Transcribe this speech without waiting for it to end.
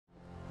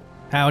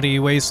Howdy,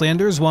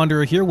 Wastelanders.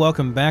 Wanderer here.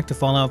 Welcome back to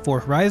Fallout 4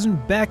 Horizon,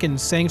 back in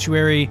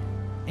Sanctuary.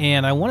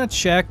 And I want to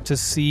check to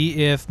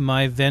see if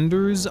my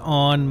vendors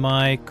on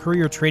my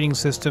courier trading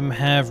system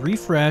have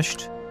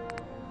refreshed.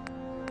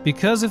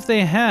 Because if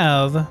they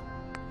have,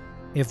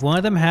 if one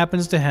of them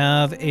happens to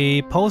have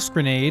a pulse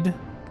grenade,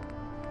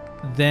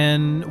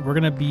 then we're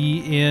going to be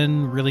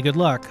in really good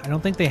luck. I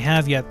don't think they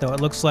have yet, though. It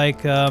looks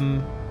like, at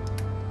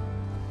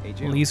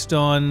least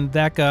on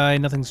that guy,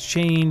 nothing's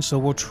changed, so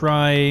we'll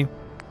try...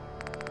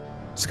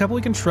 There's a couple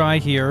we can try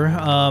here.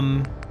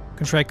 Can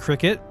try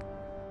Cricket.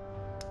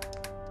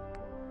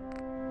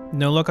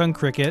 No luck on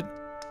Cricket.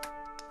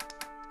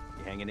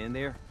 You hanging in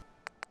there?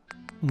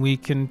 We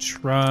can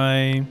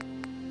try...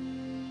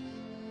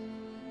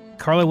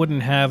 Carla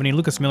wouldn't have any,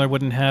 Lucas Miller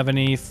wouldn't have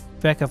any,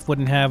 Beckoff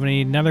wouldn't have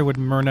any, neither would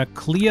Myrna.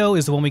 Cleo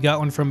is the one we got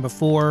one from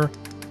before.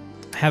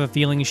 I have a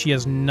feeling she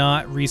has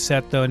not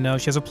reset, though. No,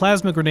 she has a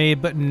plasma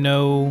grenade, but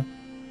no...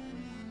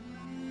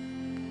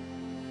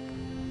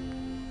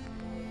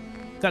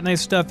 Got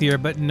nice stuff here,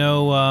 but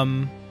no,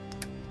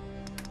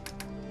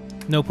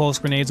 no pulse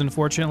grenades,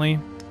 unfortunately.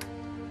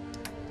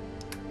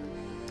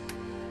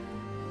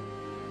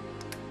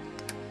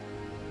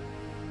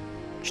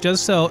 She does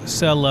sell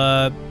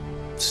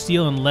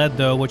steel and lead,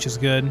 though, which is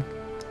good.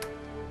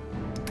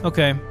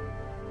 Okay.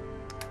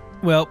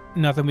 Well,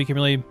 nothing we can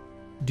really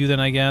do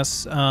then, I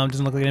guess.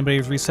 Doesn't look like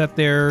anybody's reset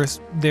their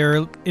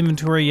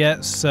inventory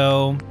yet,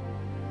 so...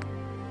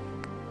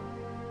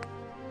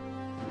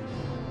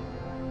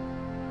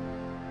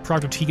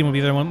 Proctor Tegan would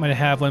be the other one, might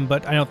have one,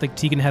 but I don't think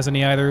Tegan has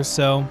any either,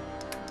 so...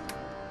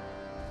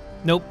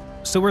 Nope.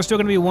 So we're still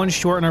going to be one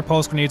short on our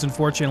pulse grenades,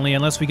 unfortunately,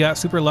 unless we got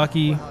super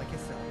lucky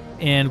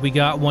and we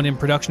got one in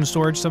production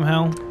storage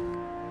somehow.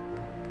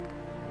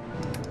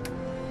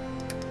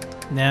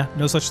 Nah,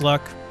 no such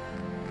luck.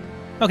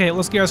 Okay,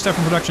 let's get our stuff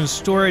from production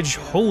storage.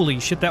 Holy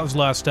shit, that was a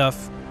lot of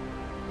stuff.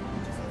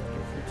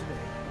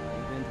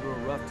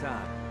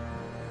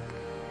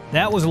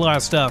 That was a lot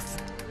of stuff.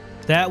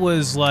 That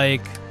was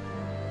like...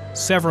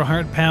 several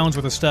hundred pounds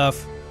worth of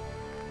stuff.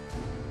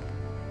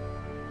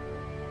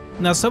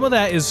 Now, some of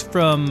that is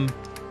from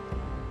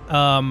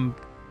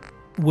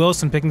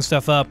Wilson picking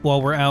stuff up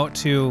while we're out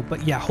too,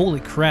 but yeah,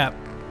 holy crap.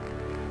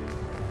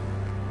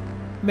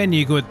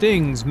 Many good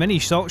things, many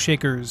salt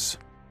shakers.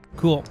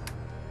 Cool.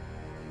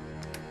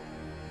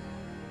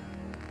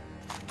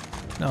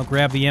 I'll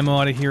grab the ammo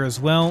out of here as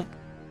well.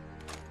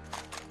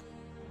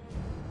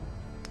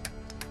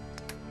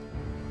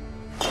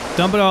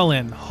 Dump it all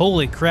in.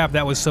 Holy crap,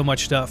 that was so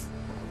much stuff.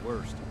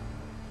 Worst.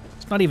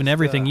 It's not even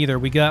everything either.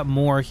 We got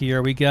more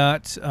here. We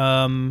got,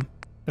 gotta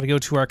go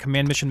to our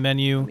command mission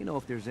menu Let me know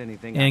if there's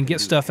anything and get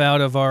stuff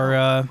out of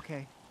our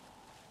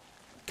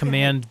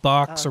command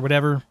box or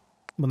whatever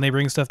when they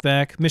bring stuff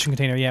back. Mission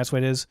container, yeah, that's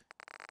what it is.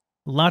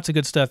 Lots of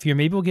good stuff here.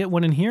 Maybe we'll get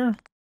one in here?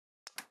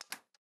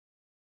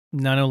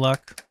 No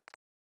luck.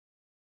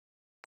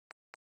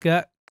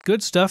 Got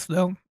good stuff,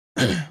 though.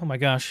 Oh my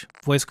gosh,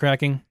 voice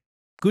cracking.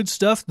 Good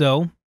stuff,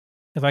 though.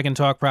 If I can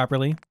talk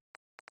properly.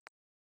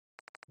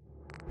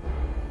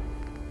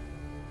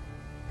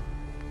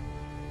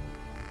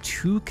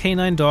 Two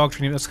canine dog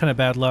training. That's kind of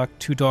bad luck.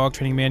 2 dog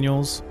training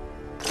manuals.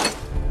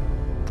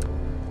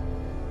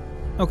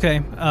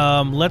 Okay,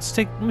 let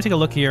me take a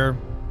look here.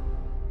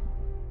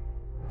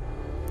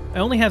 I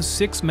only have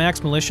 6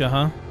 max militia,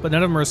 huh? But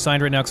none of them are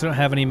assigned right now because I don't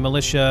have any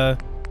militia.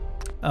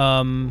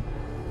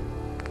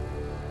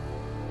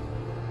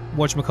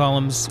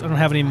 Whatchamacallums. I don't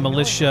have any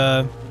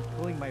militia.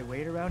 Pulling my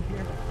weight around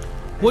here.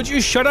 Would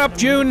you shut up,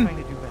 June?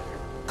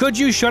 Could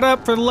you shut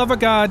up, for the love of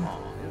God?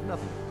 There's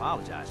nothing to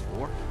apologize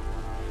for.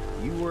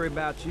 You worry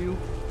about you,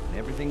 and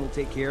everything will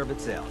take care of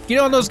itself. Get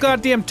on those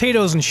goddamn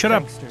potatoes and shut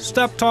up.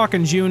 Stop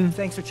talking, June.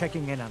 Thanks for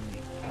checking in on me.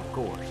 Of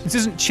course. This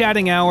isn't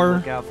chatting hour.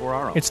 Look out for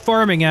our own. It's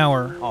farming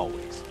hour.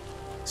 Always.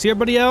 See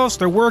everybody else?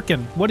 They're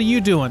working. What are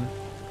you doing?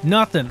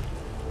 Nothing.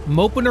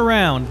 Moping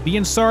around,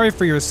 being sorry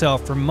for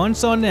yourself for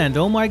months on end.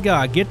 Oh my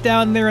god, get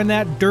down there in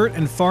that dirt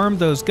and farm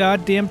those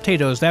goddamn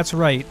potatoes. That's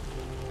right.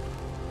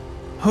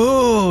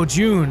 Oh,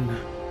 June.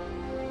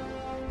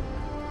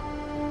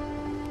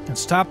 And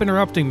stop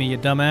interrupting me, you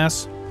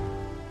dumbass.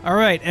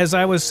 Alright, as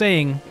I was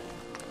saying,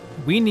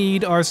 we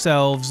need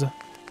ourselves...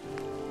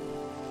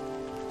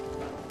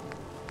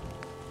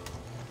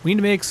 We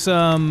need to make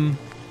some...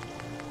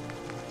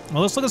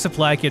 Well, let's look at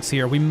supply kits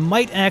here. We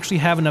might actually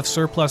have enough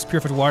surplus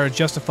purified water to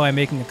justify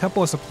making a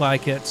couple of supply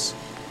kits.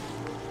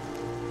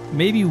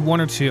 Maybe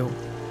 1 or 2.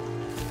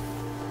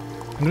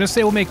 I'm going to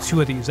say we'll make 2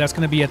 of these. That's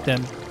going to be it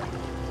then.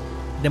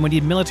 Then we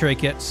need military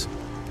kits.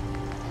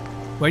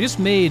 Well, I just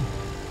made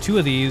 2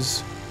 of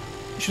these.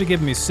 It should have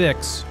given me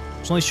 6.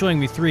 It's only showing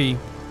me 3.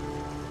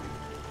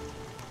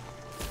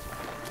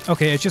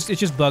 Okay, it's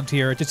just bugged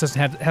here. It just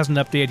hasn't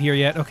updated here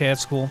yet. Okay,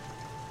 that's cool.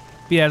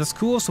 But yeah, that's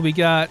cool. So we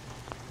got...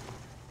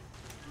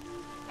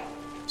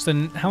 So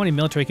then, how many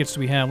military kits do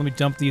we have? Let me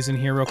dump these in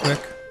here real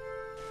quick.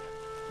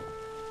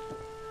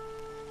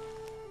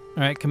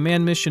 Alright,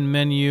 command mission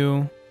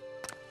menu.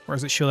 Where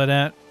does it show that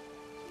at?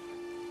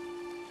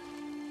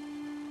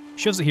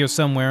 Shows it here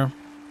somewhere.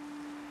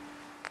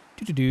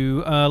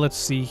 Let's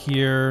see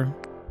here.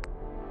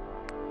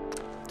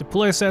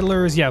 Deploy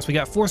settlers. Yes, we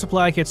got 4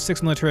 supply kits,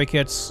 6 military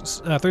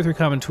kits, 33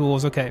 common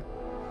tools. Okay.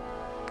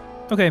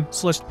 Okay,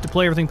 so let's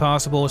deploy everything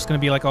possible. It's going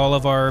to be like all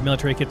of our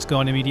military kits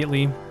going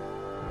immediately.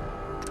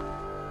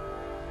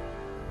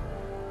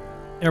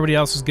 Everybody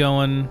else is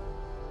going.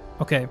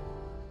 Okay.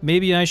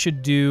 Maybe I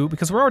should do...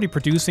 Because we're already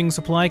producing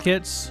supply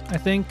kits, I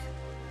think.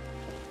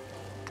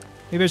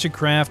 Maybe I should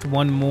craft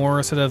one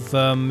more set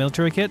of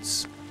military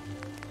kits.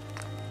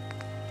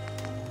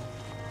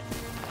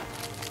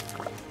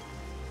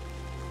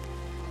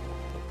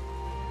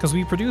 Because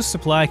we produce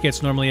supply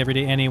kits normally every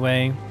day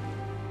anyway.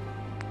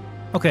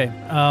 Okay,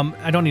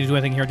 I don't need to do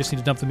anything here. I just need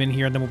to dump them in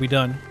here and then we'll be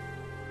done.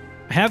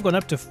 I have gone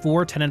up to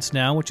 4 tenants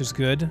now, which is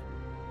good.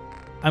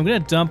 I'm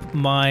going to dump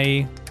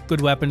my good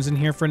weapons in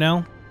here for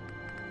now.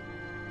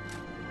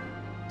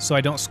 So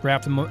I don't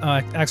scrap them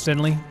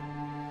accidentally.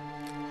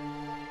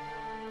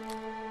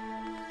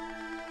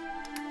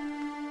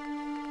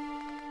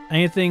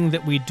 Anything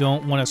that we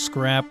don't want to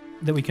scrap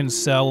that we can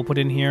sell, we'll put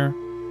in here.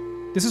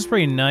 This is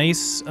pretty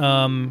nice.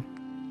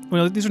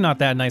 Well, these are not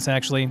that nice,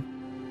 actually.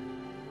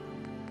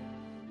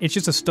 It's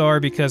just a star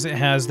because it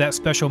has that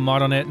special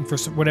mod on it, and for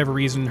whatever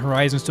reason,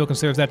 Horizon still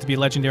considers that to be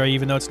legendary,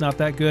 even though it's not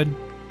that good.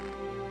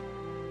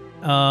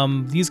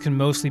 These can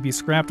mostly be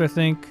scrapped, I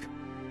think.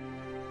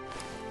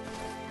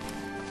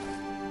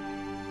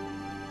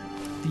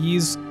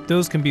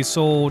 Those can be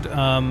sold. The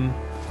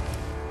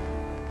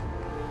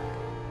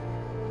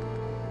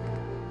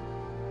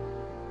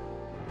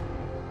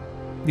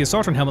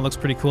Assaultron helmet looks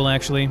pretty cool,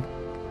 actually.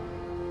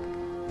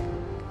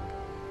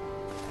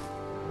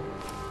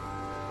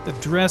 The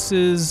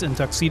dresses and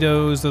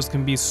tuxedos, those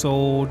can be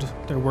sold.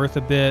 They're worth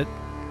a bit.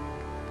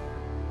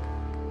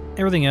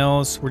 Everything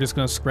else, we're just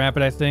going to scrap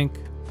it, I think.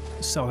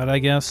 Sell that, I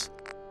guess.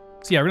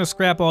 So yeah, we're going to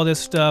scrap all this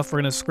stuff. We're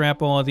going to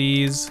scrap all of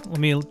these. Let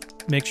me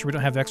make sure we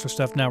don't have extra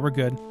stuff now. We're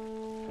good.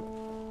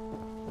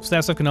 So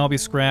that stuff can all be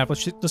scrapped.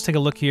 Let's take a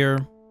look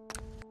here.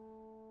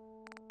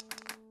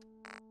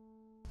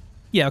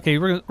 Yeah, okay,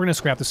 we're going to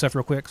scrap this stuff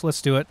real quick. So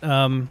let's do it.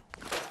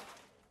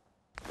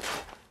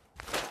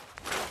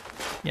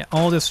 Yeah,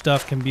 all this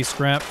stuff can be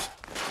scrapped.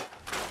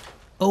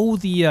 Oh,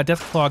 the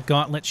Deathclaw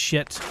Gauntlet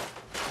shit.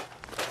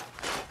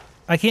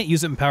 I can't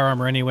use it in power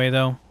armor anyway,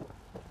 though.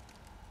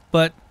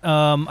 But,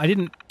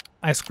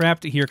 I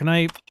scrapped it here. Can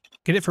I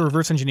get it for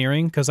reverse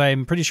engineering? Because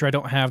I'm pretty sure I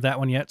don't have that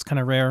one yet. It's kind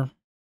of rare.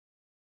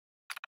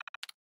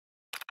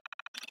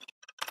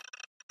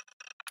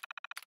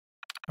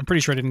 I'm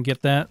pretty sure I didn't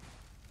get that.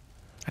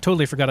 I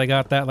totally forgot I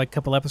got that like a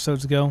couple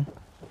episodes ago.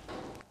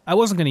 I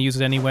wasn't going to use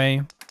it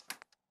anyway.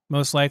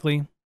 Most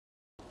likely.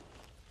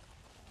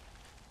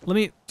 Let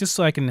me, just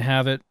so I can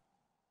have it.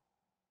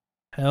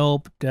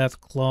 Help,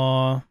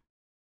 Deathclaw.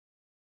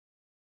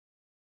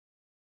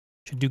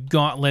 Should do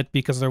Gauntlet,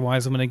 because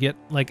otherwise I'm going to get,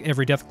 like,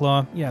 every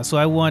Deathclaw. Yeah, so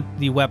I want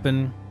the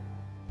weapon.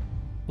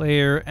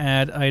 Player,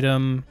 add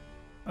item,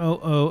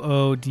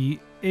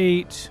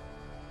 000D8,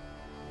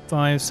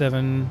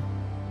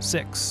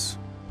 576.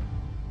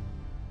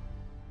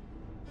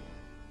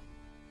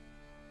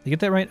 Did you get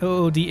that right?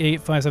 000D8,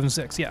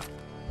 576, yeah.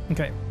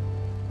 Okay.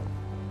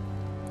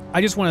 I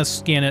just want to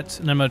scan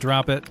it, and I'm going to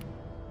drop it.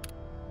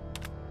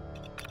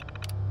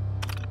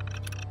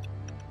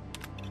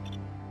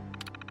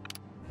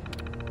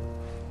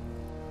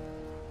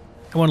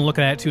 I want to look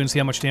at it, too, and see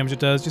how much damage it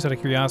does, just out of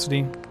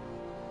curiosity.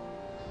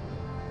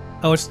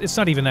 Oh, it's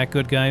not even that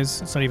good,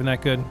 guys. It's not even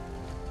that good.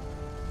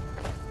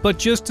 But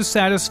just to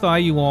satisfy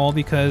you all,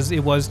 because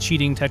it was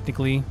cheating,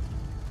 technically,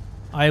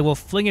 I will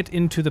fling it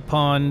into the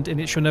pond, and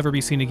it shall never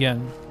be seen again.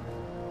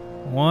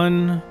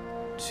 1,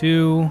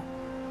 2...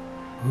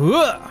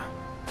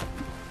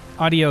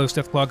 Adios,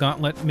 Deathclaw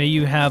Gauntlet. May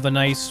you have a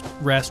nice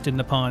rest in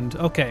the pond.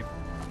 Okay.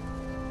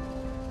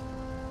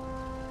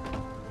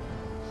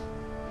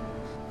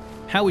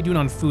 How are we doing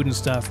on food and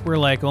stuff? We're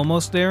like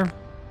almost there.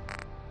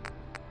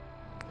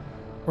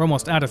 We're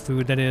almost out of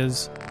food, that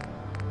is.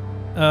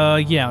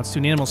 Yeah, let's do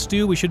an animal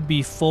stew. We should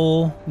be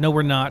full. No,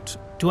 we're not.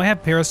 Do I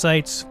have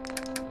parasites?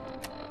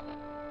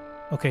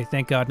 Okay,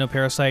 thank God, no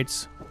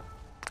parasites.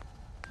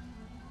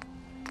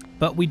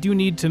 But we do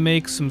need to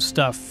make some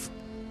stuff.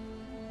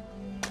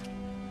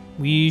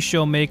 We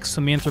shall make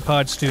some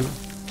anthropod stew.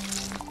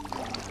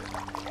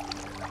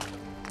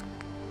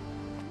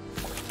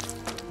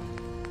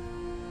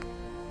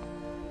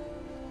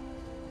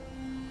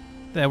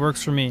 That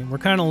works for me. We're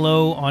kind of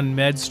low on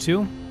meds,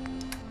 too.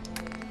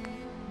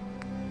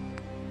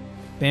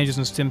 Bandages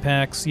and stim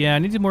packs. Yeah, I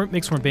need to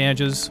make some more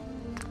bandages.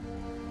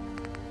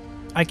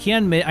 I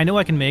know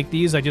I can make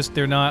these,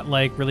 they're not,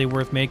 like, really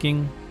worth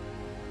making.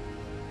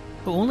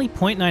 But only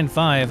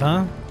 0.95,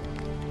 huh?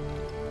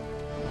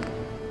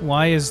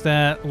 Why is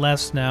that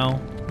less now?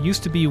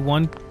 Used to be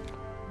 1...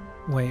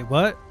 Wait,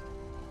 what?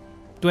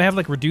 Do I have,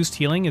 like, reduced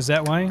healing? Is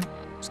that why?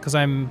 It's because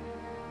I'm...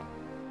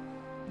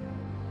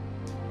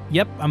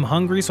 Yep, I'm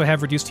hungry, so I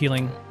have reduced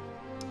healing.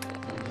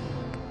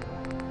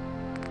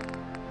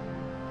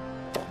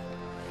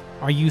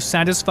 Are you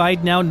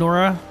satisfied now,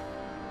 Nora?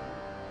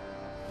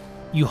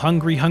 You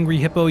hungry, hungry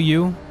hippo,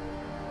 you?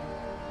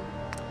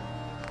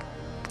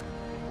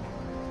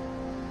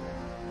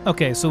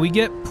 Okay, so we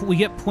get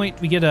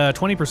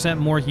 20%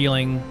 more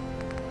healing,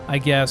 I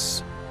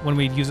guess, when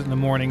we use it in the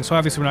morning. So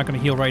obviously we're not going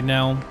to heal right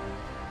now.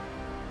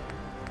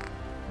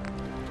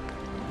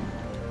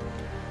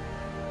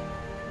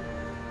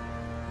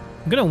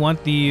 I'm going to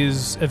want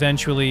these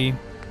eventually.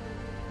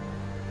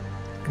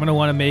 I'm going to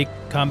want to make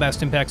combat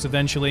stimpaks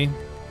eventually.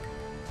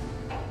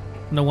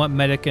 I'm going to want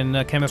medic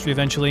and chemistry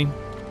eventually.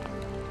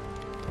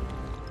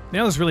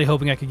 Now I was really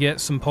hoping I could get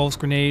some pulse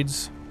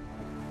grenades.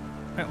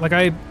 Like,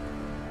 I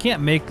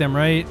can't make them,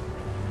 right?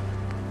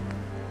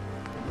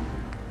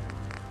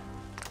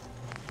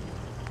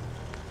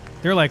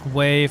 They're like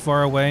way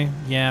far away.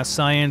 Yeah,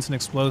 science and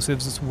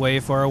explosives is way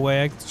far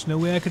away. There's no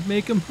way I could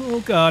make them. Oh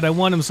god, I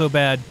want them so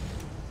bad.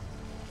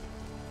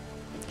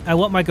 I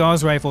want my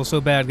Gauss rifle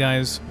so bad,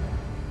 guys.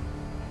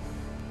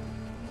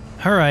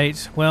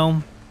 Alright,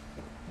 well,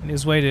 it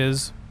is what it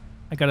is.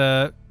 I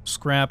gotta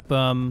scrap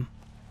armor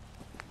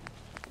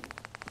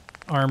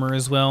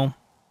as well.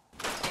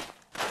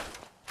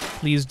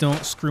 Please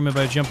don't screw me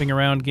by jumping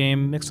around,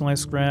 game. Mixed life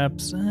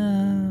scraps.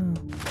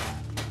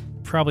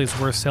 Probably is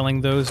worth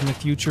selling those in the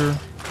future.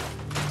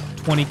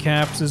 20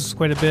 caps is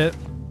quite a bit.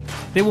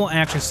 They won't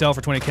actually sell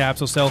for 20 caps.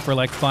 They'll sell for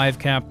like 5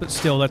 cap, but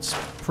still, that's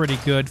pretty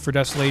good for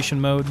Desolation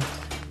mode.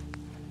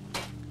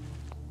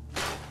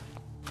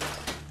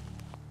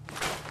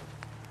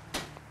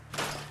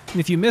 And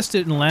if you missed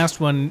it in the last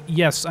one,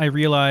 yes, I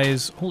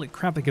realize... Holy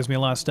crap, that gives me a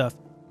lot of stuff.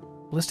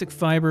 Ballistic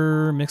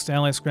fiber, mixed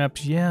ally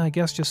scraps. Yeah, I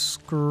guess just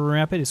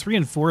scrap it. It's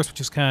reinforced,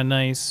 which is kind of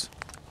nice.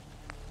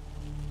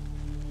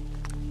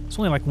 It's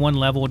only like 1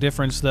 level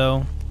difference,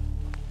 though.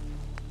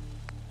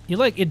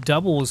 It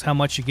doubles how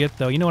much you get,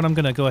 though. You know what? I'm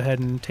going to go ahead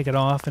and take it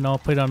off, and I'll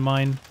put it on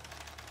mine.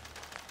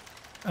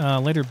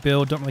 Later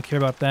build, don't really care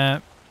about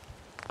that.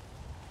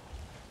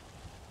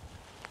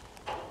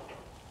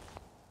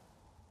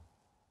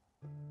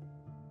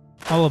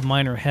 All of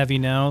mine are heavy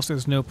now, so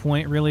there's no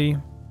point, really,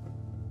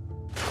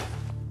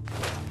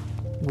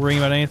 worrying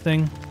about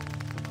anything.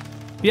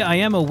 Yeah, I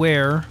am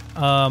aware.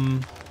 I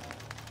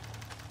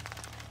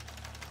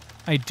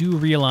do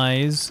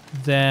realize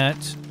that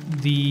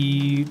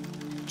the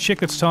chick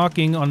that's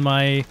talking on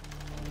my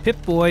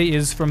Pip-Boy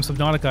is from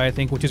Subnautica, I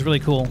think, which is really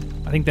cool.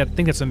 I think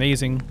that's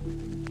amazing,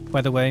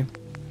 by the way.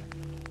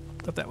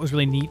 Thought that was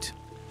really neat.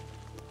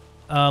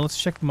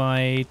 Let's check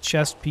my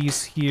chest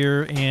piece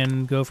here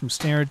and go from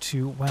snared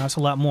to... Wow, that's a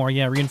lot more.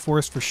 Yeah,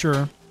 reinforced for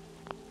sure.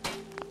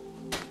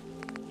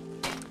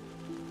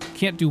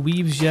 Can't do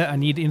weaves yet. I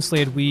need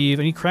insulated weave.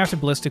 I need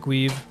crafted ballistic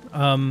weave.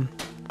 I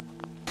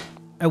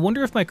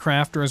wonder if my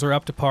crafters are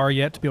up to par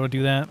yet to be able to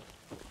do that.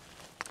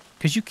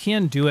 Because you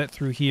can do it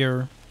through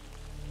here.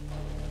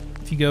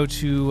 If you go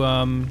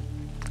to...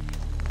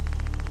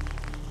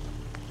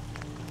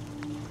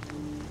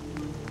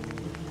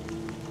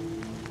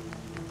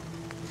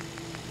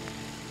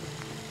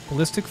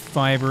 ballistic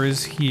fiber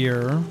is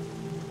here.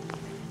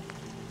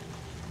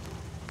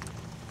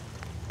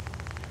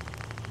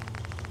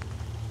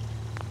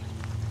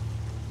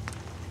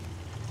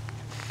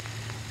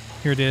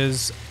 Here it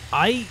is.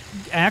 I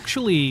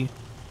actually,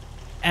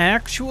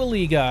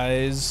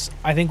 guys,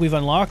 I think we've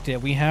unlocked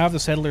it. We have the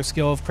settler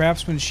skill of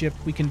craftsmanship.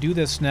 We can do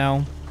this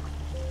now.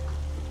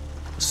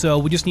 So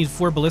we just need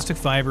 4 ballistic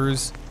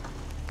fibers,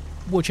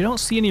 which I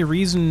don't see any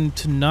reason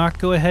to not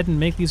go ahead and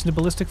make these into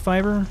ballistic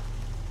fiber.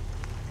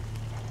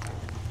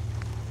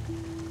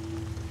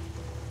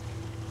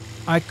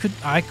 I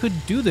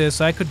could do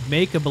this. I could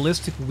make a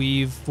ballistic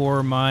weave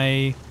for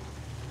my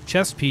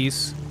chest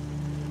piece.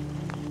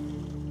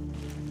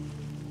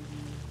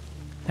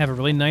 Have a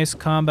really nice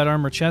combat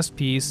armor chest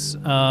piece,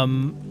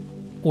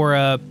 or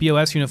a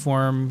BOS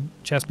uniform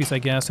chest piece, I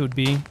guess it would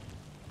be.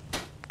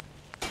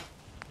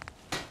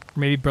 Or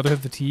maybe Brotherhood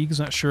Fatigues,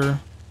 not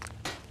sure.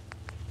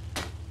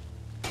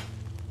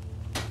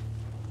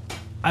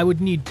 I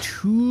would need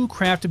 2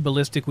 crafted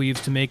ballistic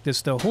weaves to make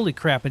this, though. Holy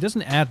crap, it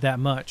doesn't add that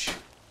much.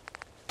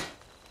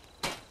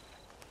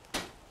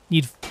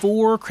 Need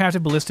 4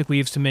 crafted ballistic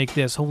weaves to make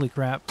this. Holy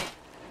crap.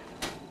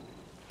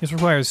 This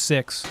requires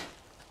 6.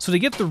 So to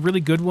get the really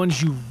good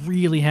ones, you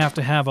really have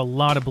to have a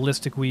lot of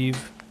ballistic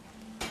weave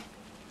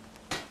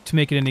to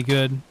make it any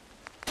good.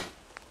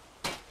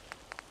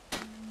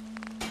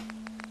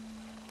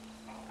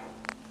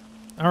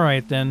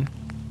 Alright then.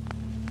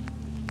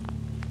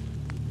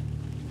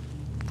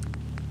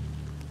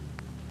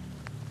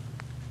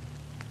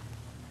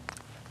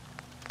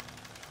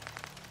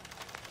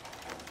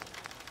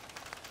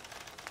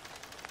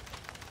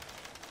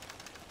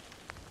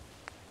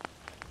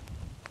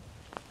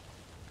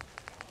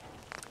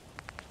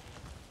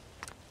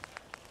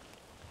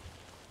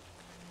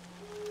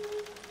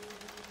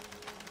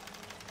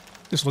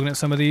 Just looking at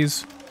some of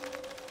these.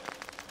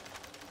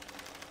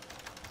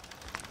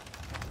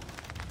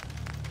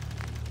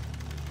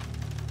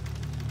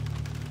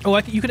 Oh,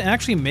 you can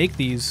actually make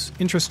these.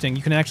 Interesting.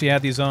 You can actually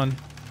add these on.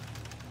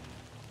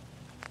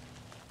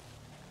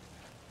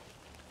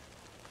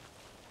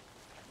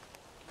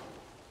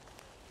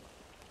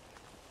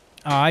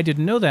 I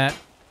didn't know that.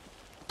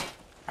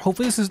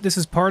 Hopefully this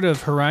is part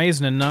of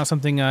Horizon and not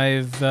something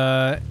I've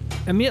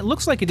I mean, it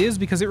looks like it is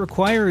because it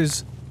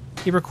requires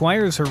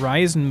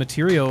Horizon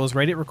materials,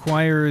 right? It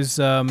requires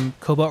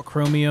cobalt,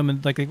 chromium,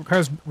 and like it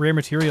requires rare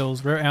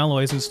materials, rare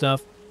alloys and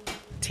stuff.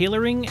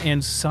 Tailoring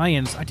and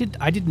science. I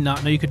did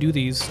not know you could do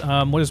these.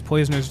 What does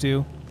poisoners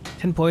do?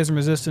 10 poison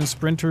resistance.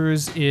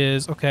 Sprinters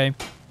is okay.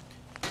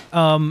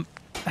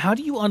 How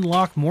do you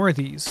unlock more of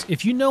these?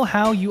 If you know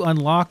how you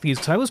unlock these,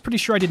 because I was pretty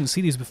sure I didn't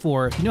see these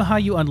before. If you know how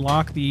you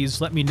unlock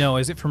these, let me know.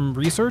 Is it from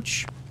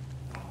research?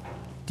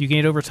 Do you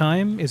gain it over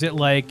time? Is it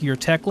like your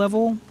tech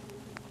level?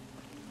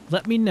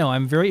 Let me know.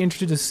 I'm very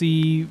interested to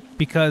see,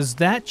 because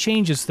that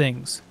changes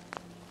things.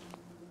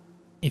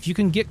 If you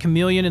can get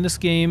Chameleon in this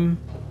game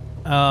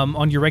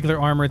on your regular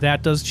armor,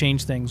 that does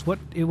change things.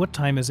 What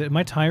time is it? Am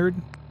I tired?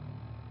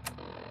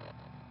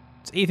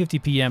 It's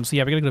 8:50 p.m., so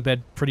yeah, we gotta go to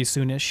bed pretty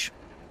soonish.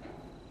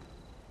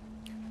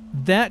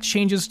 That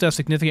changes stuff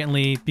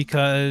significantly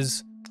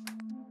because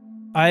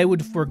I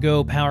would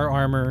forego power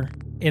armor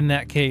in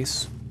that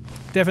case.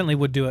 Definitely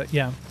would do it,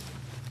 yeah.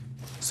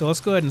 So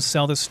let's go ahead and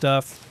sell this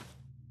stuff.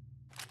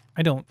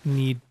 I don't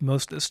need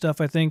most of this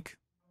stuff, I think.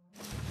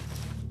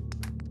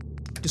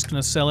 Just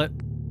gonna sell it.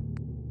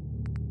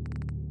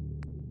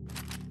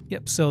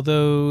 Yep, so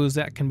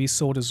that can be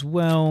sold as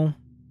well.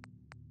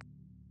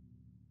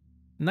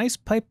 Nice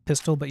pipe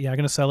pistol, but yeah, I'm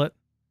gonna sell it.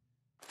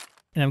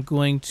 And I'm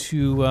going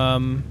to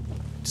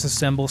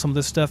disassemble some of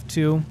this stuff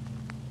too.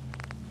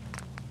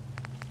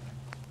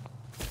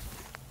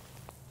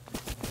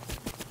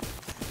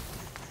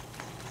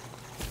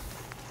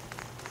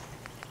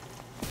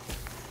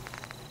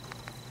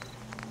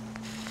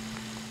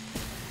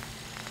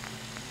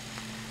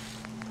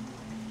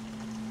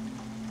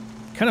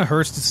 Kind of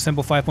hurts to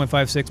disassemble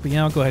 5.56, but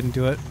yeah, I'll go ahead and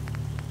do it.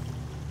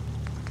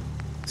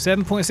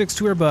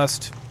 7.62 or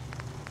bust.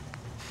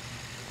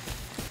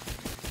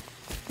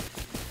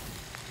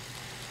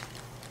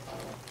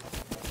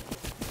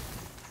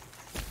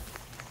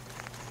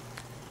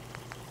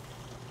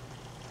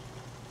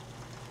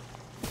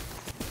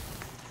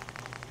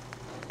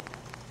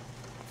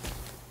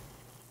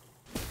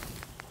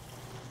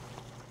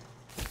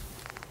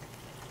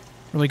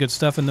 Really good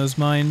stuff in those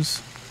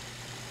mines.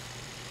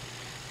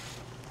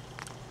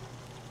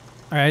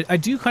 Alright, I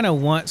do kind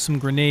of want some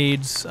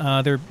grenades.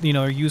 They're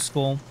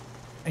useful.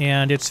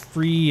 And it's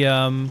free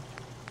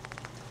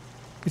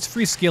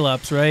skill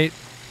ups, right?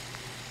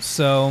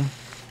 So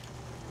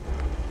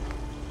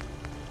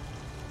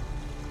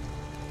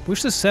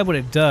wish this said what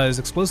it does.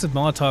 Explosive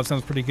Molotov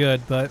sounds pretty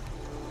good, but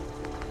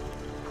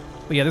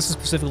yeah, this is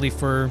specifically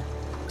for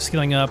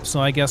skilling up, so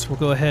I guess we'll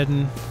go ahead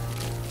and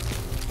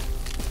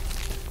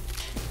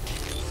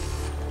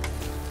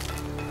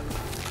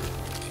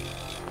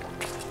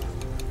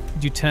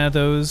do 10 of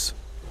those.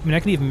 I mean,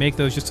 I can even make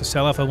those just to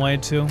sell if I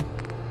wanted to.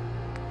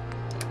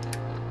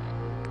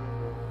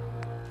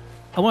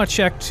 I want to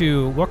check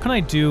too, what can I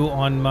do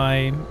on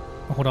my...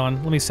 Hold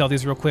on, let me sell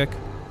these real quick.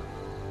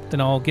 Then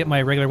I'll get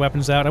my regular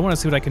weapons out. I want to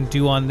see what I can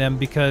do on them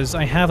because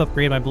I have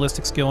upgraded my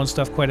ballistic skill and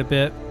stuff quite a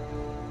bit.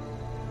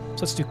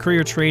 So let's do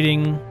courier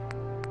trading.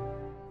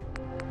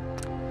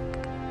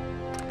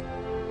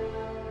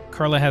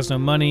 Carla has no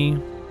money.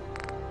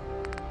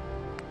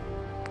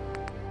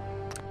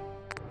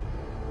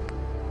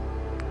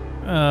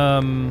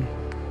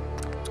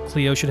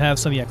 Cleo should have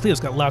some. Yeah,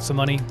 Cleo's got lots of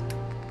money.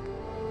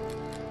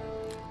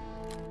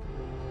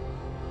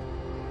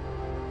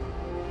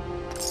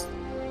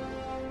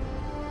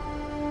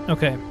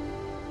 Okay.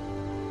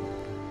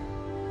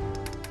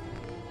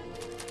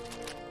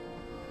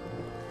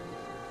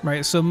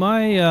 Right, so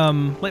my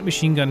light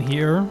machine gun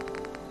here,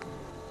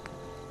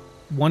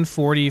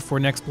 140 for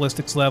next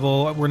ballistics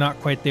level. We're not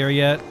quite there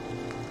yet.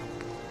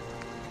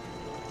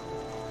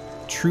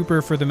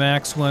 Trooper for the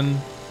max one.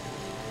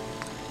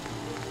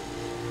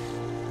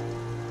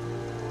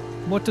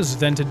 What does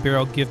vented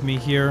barrel give me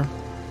here?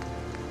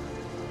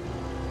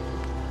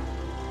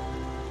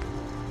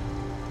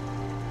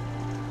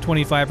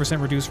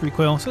 %25 reduced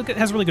recoil, so it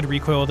has really good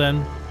recoil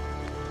then.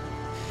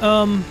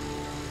 I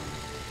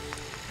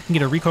can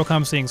get a recoil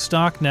compensating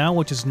stock now,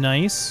 which is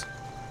nice.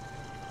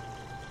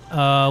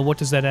 What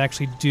does that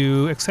actually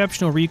do?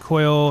 Exceptional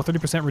recoil,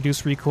 30%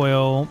 reduced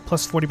recoil,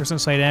 plus 40%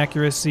 sight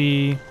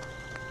accuracy.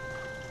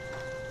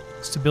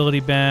 Stability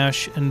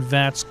bash and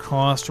VATS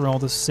cost are all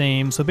the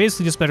same, so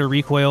basically just better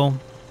recoil.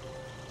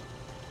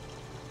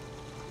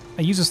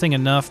 I use this thing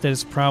enough that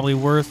it's probably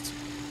worth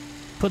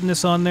putting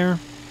this on there.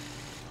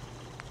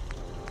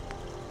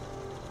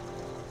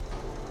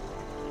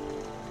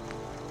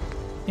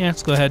 Yeah,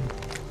 let's go ahead.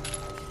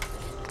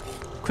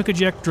 Quick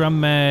eject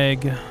drum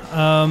mag.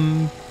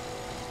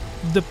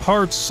 The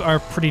parts are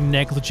pretty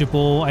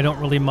negligible. I don't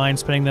really mind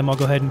spending them. I'll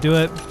go ahead and do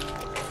it.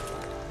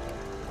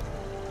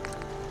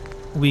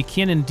 We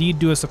can indeed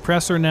do a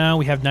suppressor now.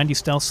 We have 90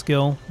 stealth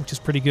skill, which is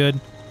pretty good.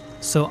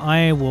 So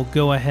I will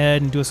go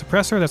ahead and do a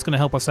suppressor. That's going to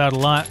help us out a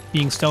lot,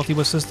 being stealthy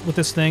with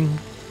this thing.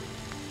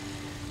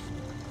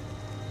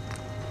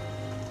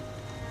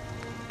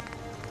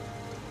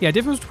 Yeah,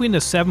 difference between the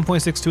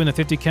 7.62 and the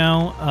 50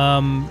 cal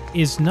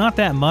is not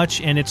that much,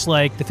 and it's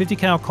like the 50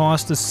 cal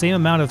costs the same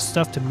amount of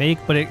stuff to make,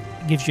 but it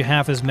gives you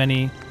half as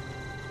many.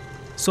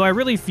 So I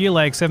really feel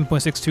like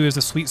 7.62 is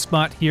the sweet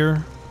spot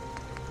here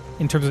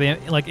in terms of the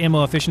like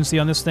ammo efficiency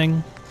on this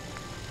thing.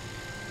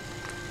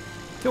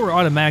 If it were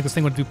automatic, this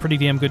thing would do pretty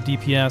damn good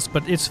DPS,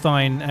 but it's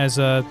fine as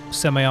a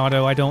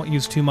semi-auto. I don't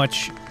use too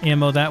much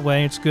ammo that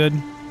way. It's good.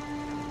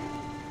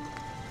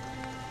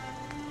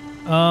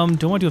 Don't want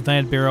to do a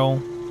vented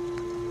barrel.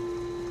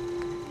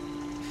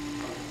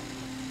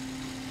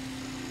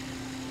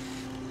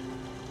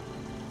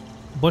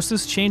 What's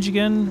this change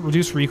again?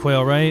 Reduce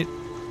recoil, right?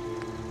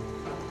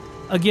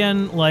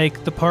 Again,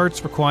 like, the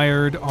parts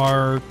required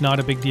are not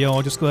a big deal.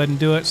 I'll just go ahead and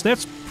do it. So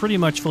that's pretty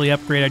much fully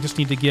upgraded. I just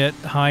need to get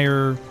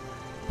higher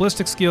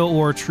ballistic skill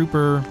or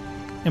trooper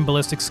and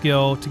ballistic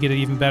skill to get it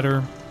even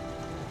better.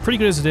 Pretty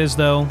good as it is,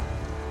 though.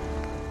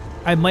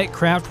 I might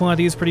craft one of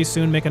these pretty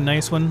soon, make a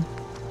nice one.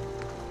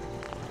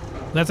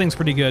 That thing's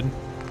pretty good.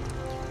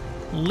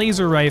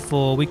 Laser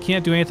rifle. We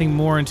can't do anything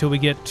more until we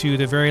get to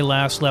the very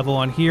last level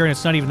on here, and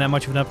it's not even that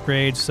much of an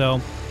upgrade,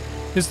 so...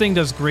 This thing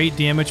does great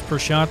damage per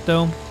shot,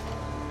 though.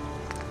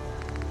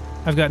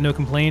 I've got no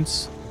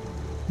complaints.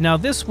 Now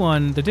this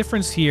one, the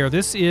difference here,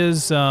 this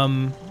is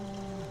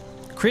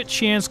crit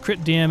chance,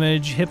 crit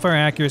damage, hipfire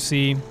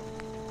accuracy.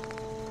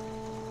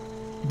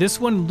 This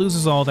one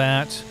loses all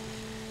that,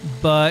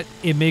 but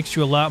it makes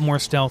you a lot more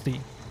stealthy.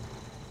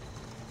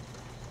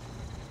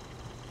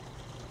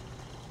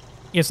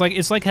 It's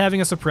like having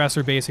a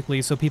suppressor,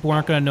 basically, so people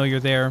aren't going to know you're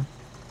there.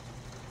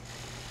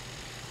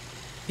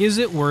 Is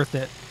it worth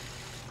it?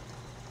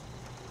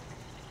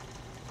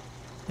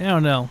 I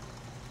don't know.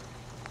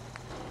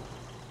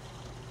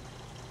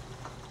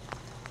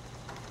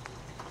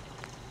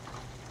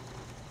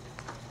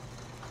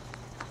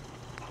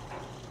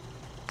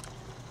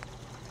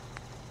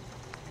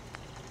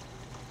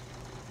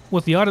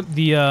 With the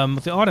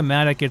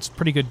automatic, it's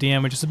pretty good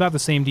damage. It's about the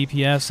same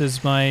DPS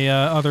as my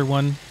other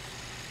one.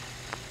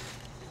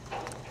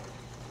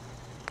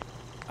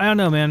 I don't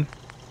know, man.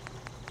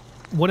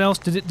 What else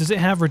does it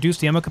have?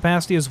 Reduced ammo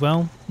capacity as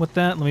well with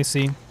that? Let me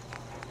see.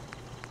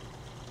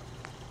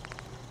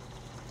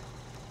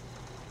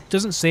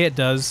 Doesn't say it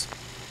does.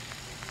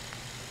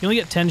 You only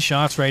get 10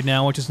 shots right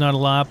now, which is not a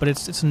lot, but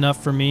it's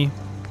enough for me.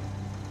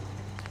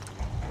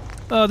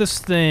 Oh, this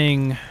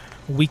thing.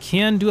 We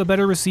can do a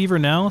better receiver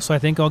now, so I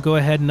think I'll go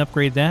ahead and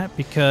upgrade that,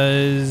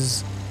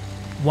 because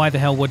why the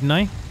hell wouldn't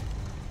I?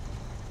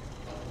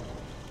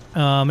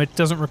 It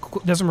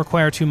doesn't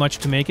require too much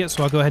to make it,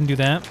 so I'll go ahead and do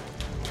that.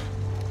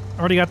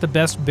 Already got the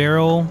best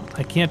barrel.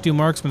 I can't do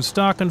marksman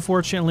stock,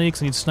 unfortunately,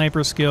 because I need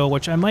sniper skill,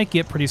 which I might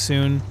get pretty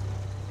soon.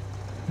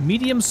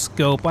 Medium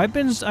scope. I've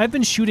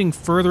been shooting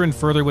further and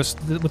further with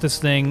this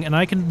thing, and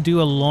I can do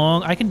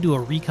a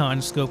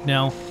recon scope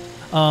now.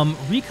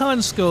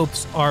 Recon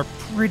scopes are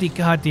pretty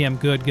goddamn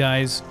good,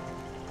 guys.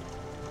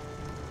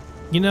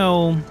 You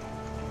know,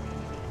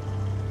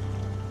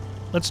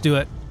 let's do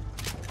it.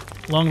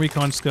 Long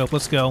recon scope,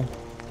 let's go.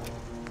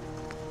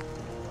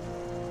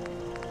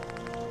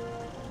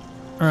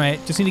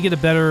 Alright, just need to get a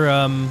better,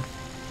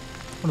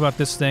 what about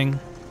this thing?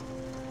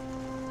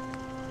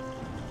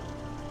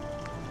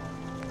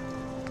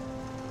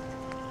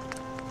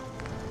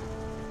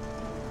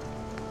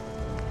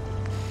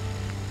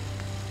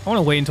 I want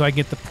to wait until I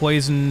get the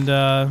poisoned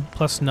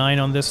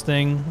 +9 on this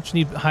thing. Which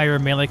need higher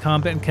melee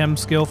combat and chem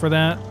skill for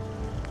that.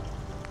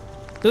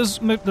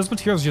 Those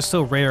materials are just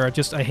so rare.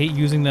 I hate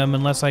using them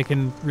unless I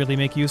can really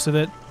make use of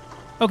it.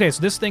 Okay,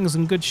 so this thing's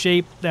in good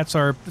shape. That's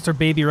our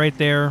baby right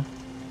there.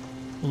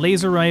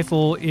 Laser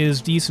rifle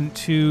is decent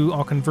too.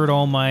 I'll convert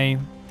all my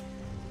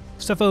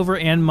stuff over,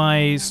 and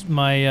my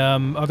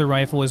other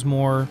rifle is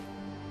more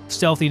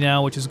stealthy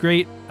now, which is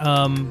great.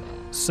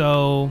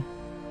 So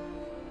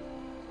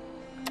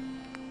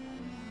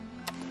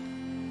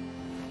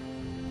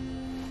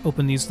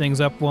open these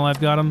things up while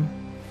I've got them.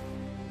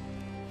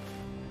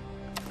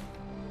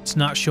 It's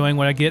not showing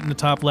what I get in the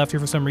top left here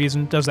for some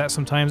reason. It does that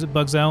sometimes, it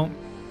bugs out.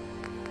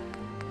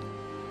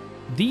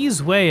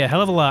 These weigh a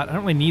hell of a lot. I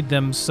don't really need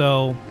them,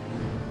 so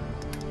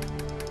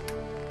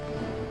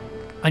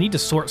I need to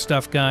sort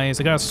stuff, guys.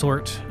 I gotta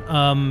sort.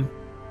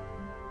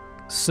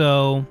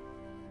 So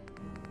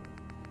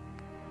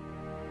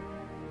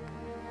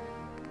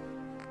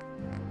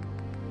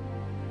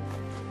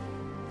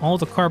all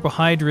the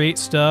carbohydrate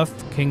stuff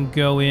can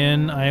go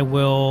in. I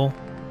will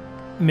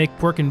make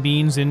pork and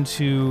beans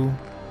into...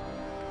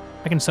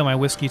 I can sell my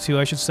whiskey too.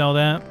 I should sell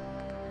that.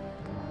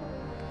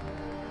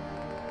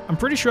 I'm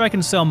pretty sure I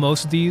can sell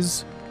most of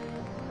these,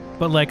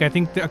 but like I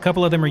think a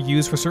couple of them are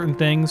used for certain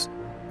things.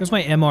 There's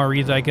my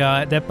MRE that I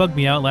got. That bugged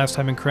me out last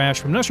time in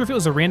Crash. I'm not sure if it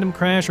was a random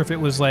crash or if it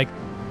was like,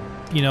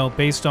 you know,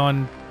 based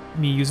on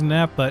me using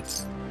that,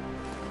 but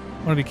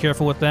I want to be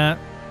careful with that.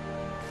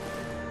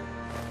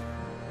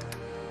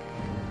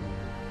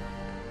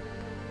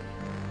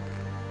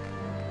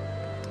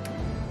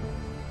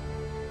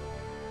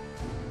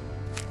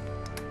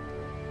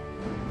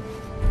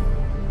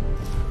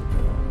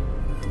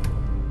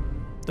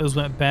 Those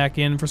went back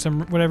in for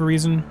some whatever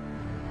reason.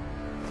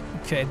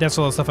 Okay, that's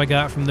all the stuff I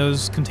got from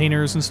those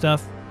containers and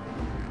stuff.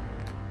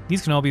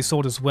 These can all be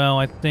sold as well,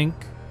 I think.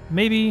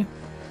 Maybe.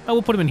 I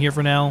will put them in here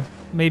for now.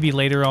 Maybe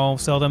later I'll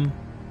sell them.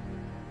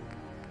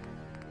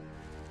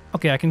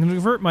 Okay, I can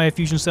convert my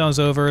fusion cells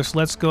over, so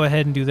let's go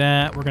ahead and do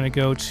that. We're going to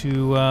go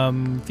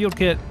to field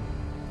kit.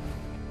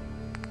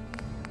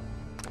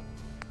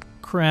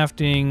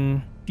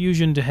 Crafting.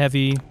 Fusion to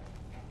heavy.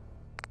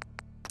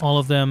 All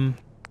of them.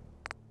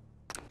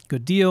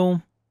 Good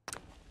deal.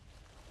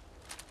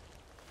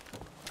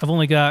 I've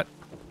only got...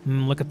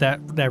 look at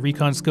that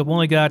recon scope. I've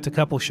only got a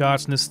couple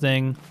shots in this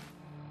thing.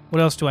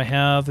 What else do I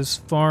have as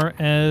far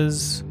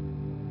as...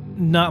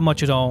 Not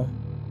much at all.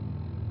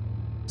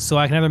 So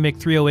I can either make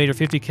 308 or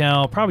 50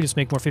 cal. Probably just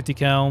make more 50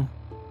 cal.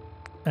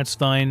 That's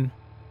fine.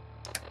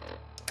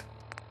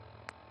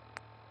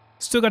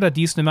 Still got a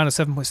decent amount of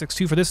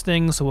 7.62 for this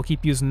thing, so we'll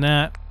keep using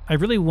that. I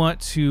really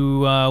want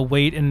to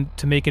wait and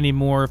to make any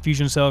more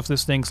fusion cells for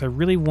this thing, so I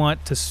really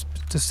want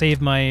to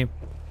save my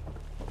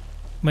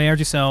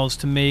energy cells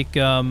to make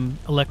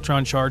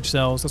electron charge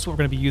cells. That's what we're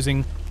going to be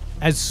using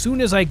as soon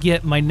as I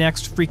get my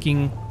next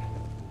freaking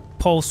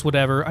pulse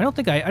whatever. I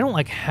don't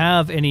like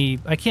have any...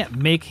 I can't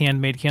make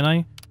handmade, can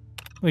I?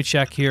 Let me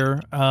check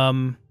here.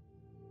 I'm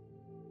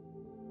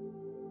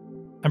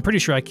pretty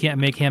sure I can't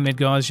make handmade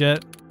gauze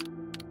yet.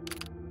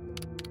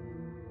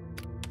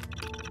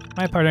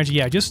 High powered energy,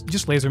 yeah,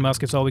 just laser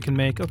muskets all we can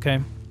make. Okay.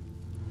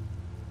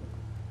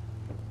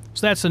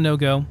 So that's a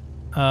no-go.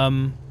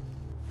 I've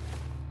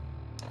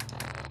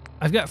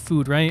got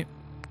food, right?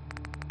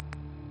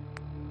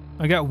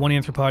 I got one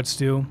anthropod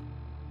stew.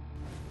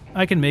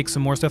 I can make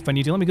some more stuff if I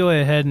need to. Let me go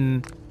ahead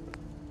and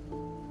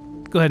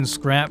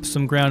scrap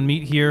some ground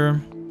meat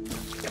here.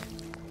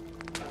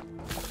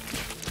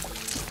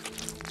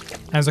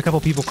 As a couple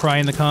people cry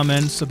in the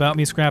comments about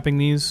me scrapping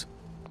these.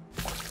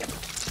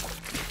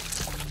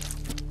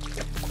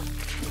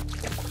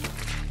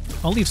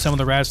 I'll leave some of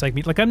the radstag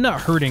meat. Like, I'm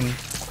not hurting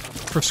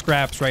for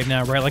scraps right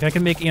now, right? Like, I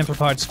can make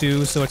anthropod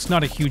stew, so it's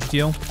not a huge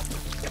deal.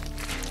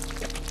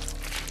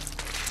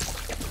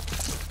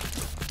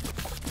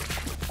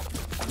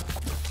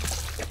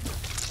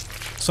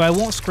 So I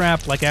won't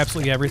scrap, like,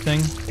 absolutely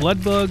everything.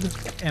 Bloodbug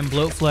and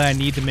bloatfly I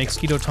need to make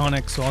Skeeto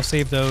tonic, so I'll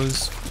save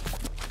those.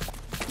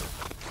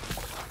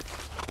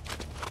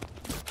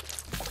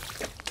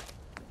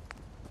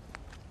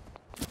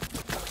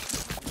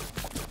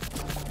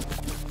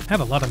 I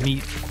have a lot of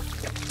meat.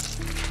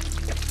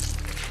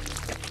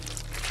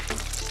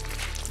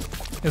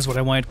 This is what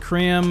I wanted.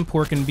 Cram,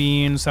 pork and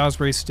beans,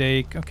 Salisbury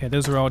steak. Okay,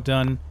 those are all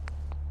done.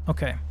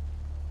 Okay.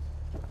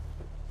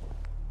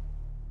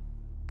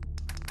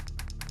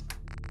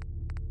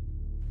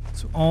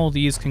 So all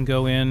these can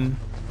go in.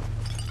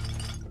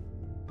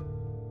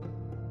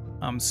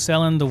 I'm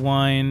selling the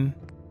wine.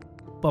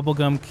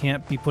 Bubblegum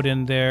can't be put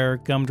in there.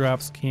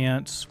 Gumdrops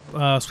can't.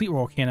 Sweet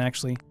roll can,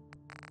 actually.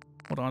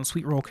 Hold on,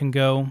 sweet roll can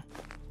go.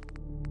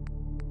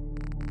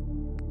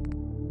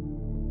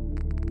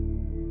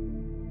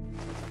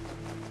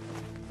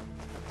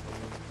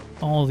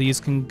 All of these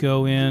can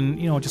go in.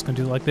 You know, I'm just going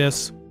to do it like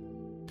this.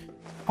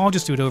 I'll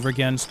just do it over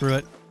again. Screw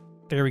it.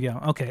 There we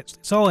go. Okay,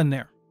 it's all in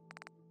there.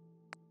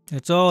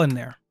 It's all in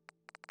there.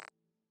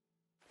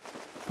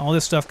 All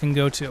this stuff can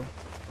go too.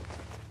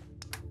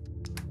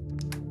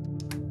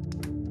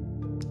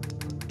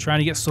 Trying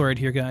to get sorted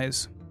here,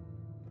 guys.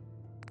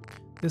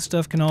 This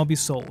stuff can all be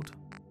sold.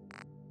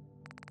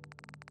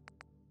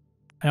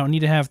 I don't need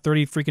to have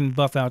 30 freaking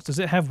buff outs. Does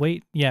it have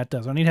weight? Yeah, it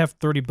does. I need to have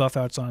 30 buff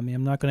outs on me.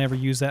 I'm not going to ever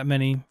use that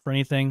many for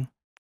anything.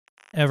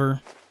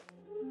 Ever.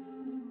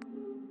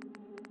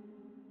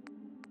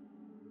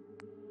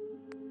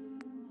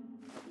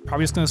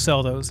 Probably just going to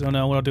sell those. I don't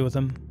know what I'll do with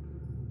them.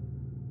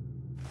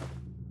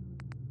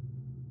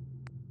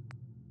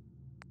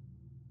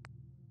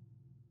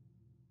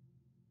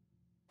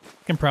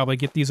 Can probably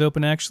get these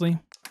open, actually.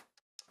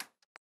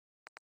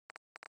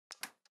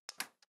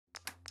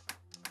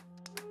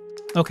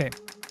 Okay.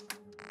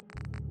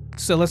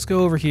 So let's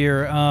go over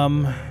here.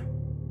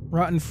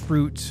 Rotten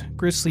fruit,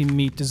 gristly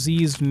meat,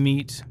 diseased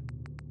meat.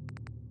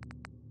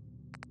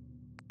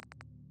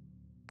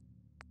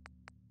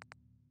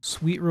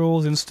 Sweet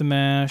rolls,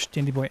 Instamash,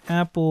 Dandy Boy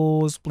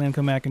apples,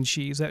 Blanco mac and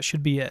cheese. That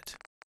should be it.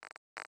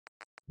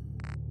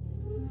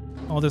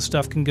 All this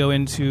stuff can go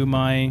into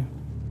my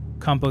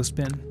compost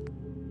bin.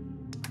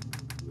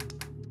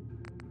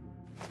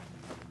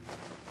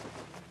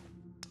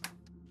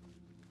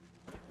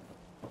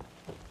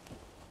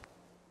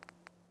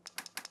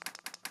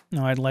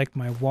 Now I'd like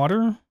my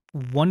water,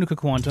 1 Nuka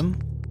Quantum,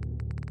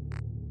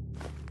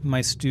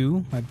 my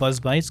stew, my Buzz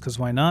Bites, because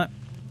why not?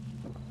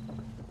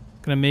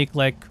 Gonna make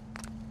like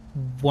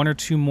 1 or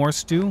 2 more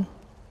stew.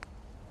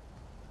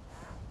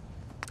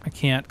 I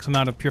can't because I'm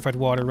out of purified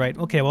water, right?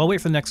 Okay, well I'll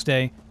wait for the next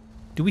day.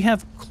 Do we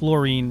have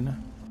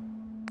chlorine?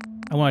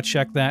 I want to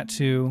check that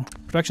too.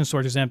 Production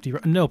storage is empty.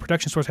 No,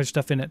 production storage has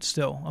stuff in it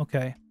still.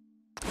 Okay.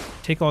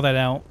 Take all that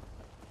out.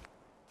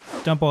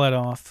 Dump all that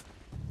off.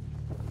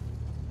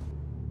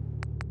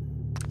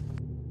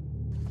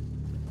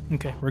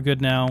 Okay, we're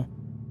good now.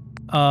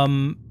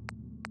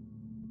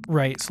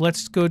 Right, so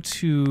let's go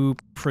to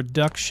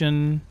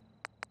production,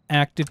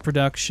 active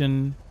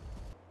production.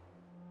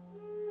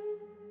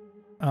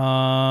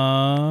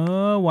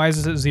 Why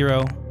is this at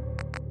 0?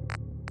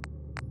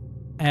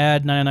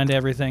 Add 99 to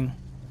everything.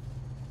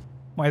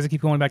 Why does it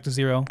keep going back to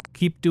 0?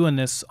 Keep doing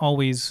this,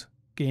 always,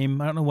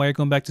 game. I don't know why you're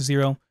going back to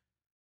 0.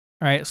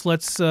 Alright, so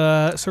let's,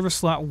 service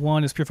slot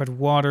 1 is purified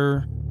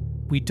water.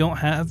 We don't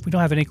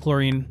have any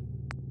chlorine.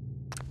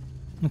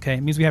 Okay,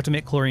 it means we have to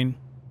make chlorine.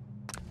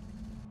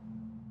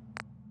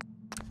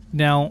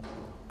 Now,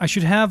 I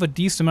should have a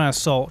decent amount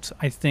of salt,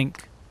 I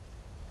think.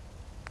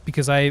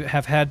 Because I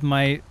have had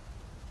my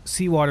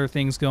seawater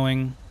things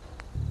going.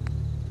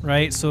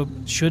 Right, so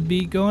it should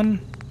be going.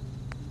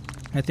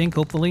 I think,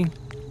 hopefully.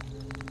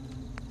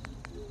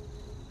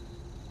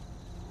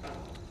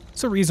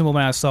 It's a reasonable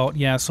amount of salt,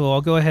 yeah, so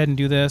I'll go ahead and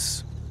do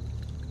this.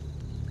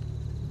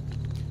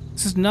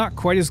 This is not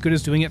quite as good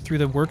as doing it through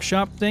the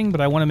workshop thing,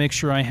 but I want to make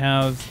sure I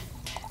have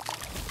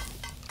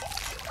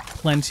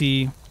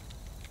plenty.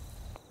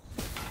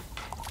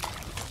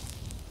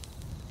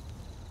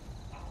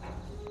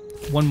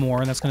 One more,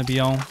 and that's going to be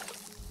all.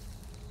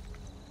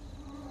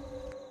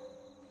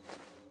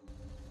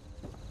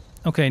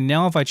 Okay,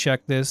 now if I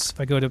check this, if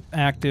I go to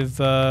active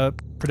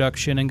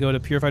production and go to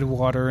purified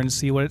water and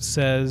see what it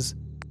says,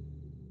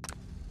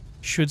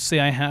 should say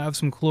I have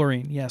some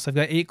chlorine. Yes, I've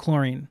got 8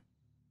 chlorine.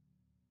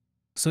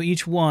 So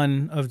each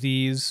one of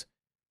these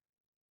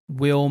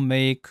will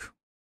make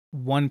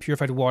 1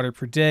 purified water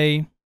per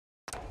day.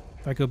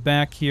 If I go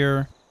back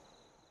here,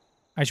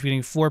 I should be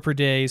getting 4 per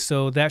day,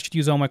 so that should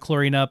use all my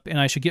chlorine up, and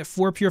I should get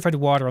 4 purified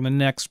water on the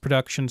next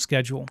production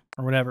schedule,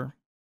 or whatever.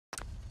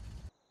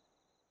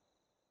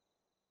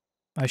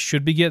 I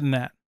should be getting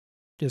that.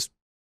 Just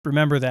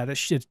remember that. It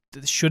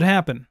should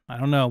happen. I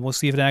don't know. We'll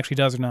see if it actually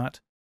does or not.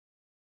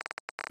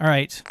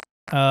 Alright.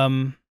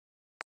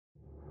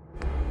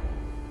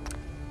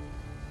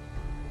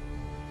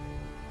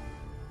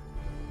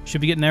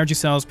 Should be getting energy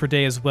cells per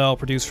day as well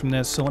produced from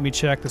this. So let me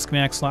check the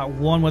schematic slot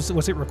 1. What's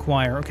it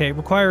require? Okay, it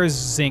requires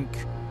zinc.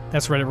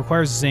 That's right, it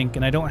requires zinc,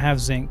 and I don't have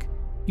zinc.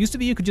 Used to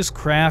be you could just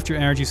craft your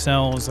energy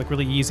cells like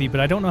really easy,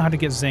 but I don't know how to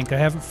get zinc. I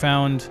haven't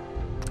found...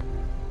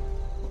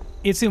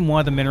 It's in one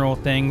of the mineral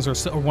things or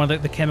one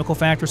of the chemical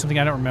factor or something.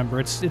 I don't remember.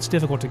 It's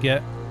difficult to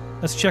get.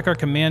 Let's check our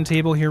command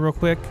table here real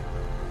quick.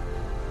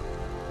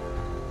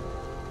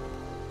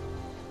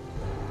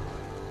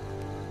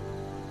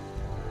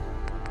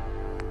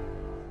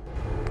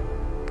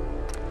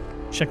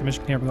 Check the mission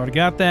container. We already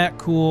got that.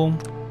 Cool.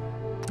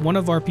 One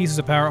of our pieces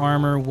of power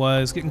armor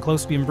was getting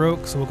close to being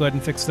broke, so we'll go ahead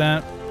and fix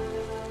that.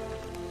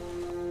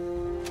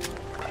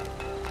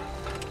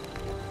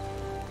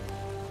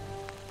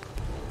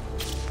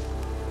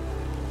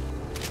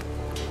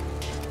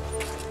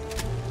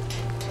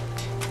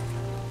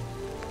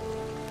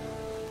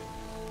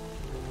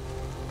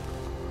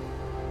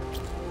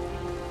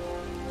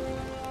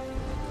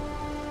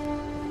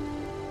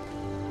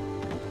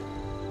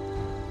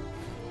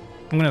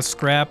 I'm gonna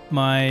scrap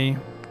my...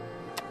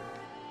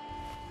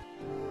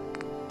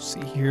 Let's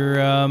see here,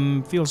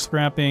 field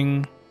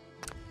scrapping.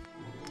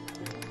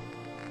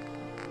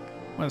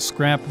 I'm gonna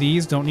scrap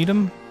these, don't need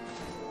them.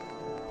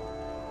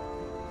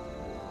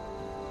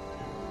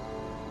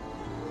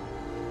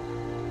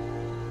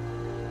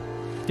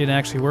 Didn't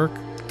actually work.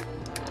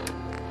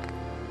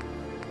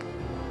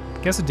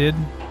 Guess it did.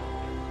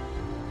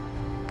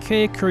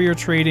 Okay, courier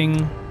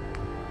trading.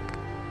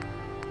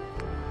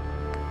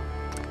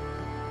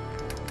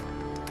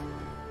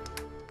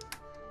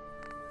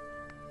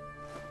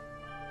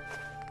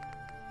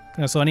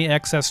 So any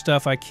excess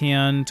stuff I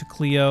can to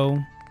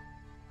Cleo.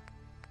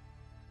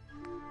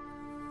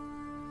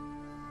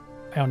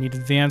 I don't need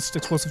advanced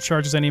explosive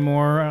charges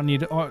anymore. I don't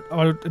need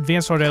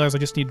advanced auto dialers, I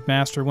just need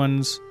master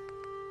ones.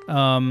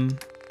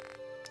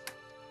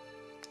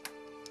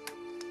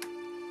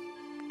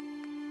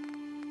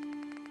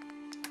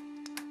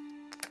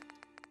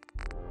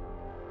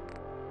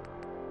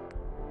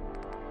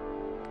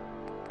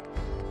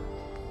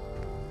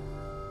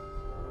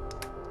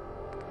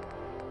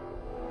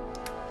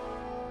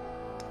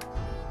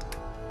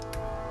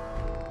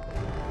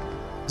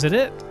 Is it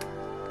it?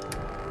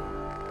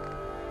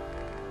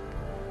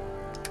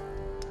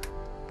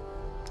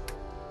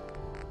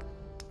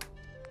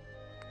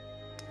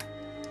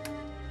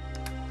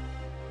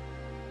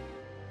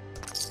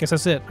 Guess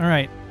that's it. All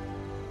right.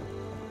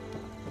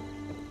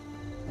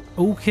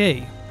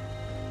 Okay.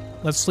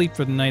 Let's sleep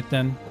for the night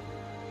then.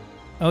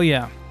 Oh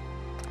yeah.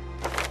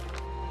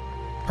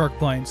 Park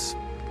points.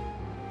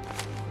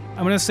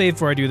 I'm gonna save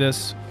before I do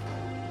this.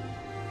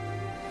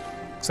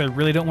 Because I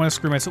really don't want to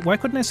screw myself. Why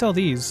couldn't I sell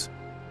these?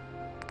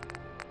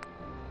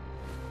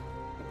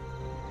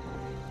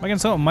 I can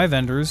sell it with my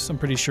vendors, I'm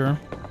pretty sure.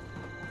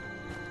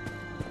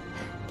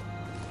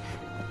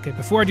 Okay,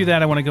 before I do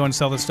that, I want to go and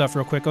sell this stuff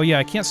real quick. Oh yeah,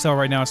 I can't sell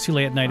right now. It's too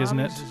late at night, isn't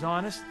it? This is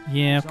honest.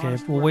 Yeah, okay.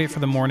 We'll wait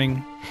for the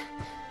morning.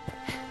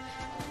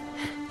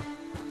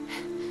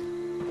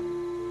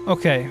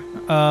 Okay.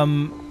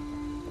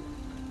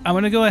 I'm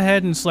going to go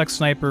ahead and select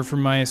sniper for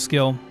my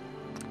skill.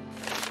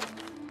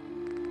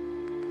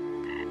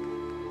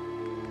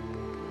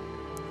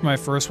 For my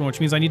first one, which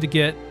means I need to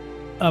get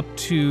up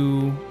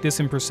to this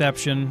in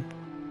perception.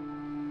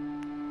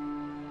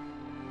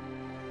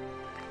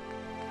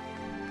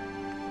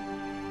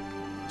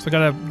 So I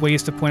gotta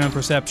waste a point on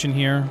perception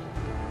here.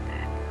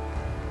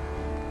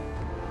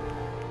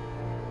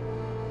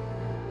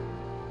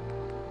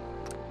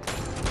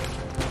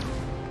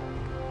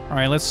 All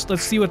right, let's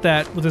see what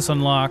this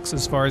unlocks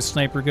as far as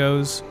sniper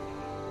goes.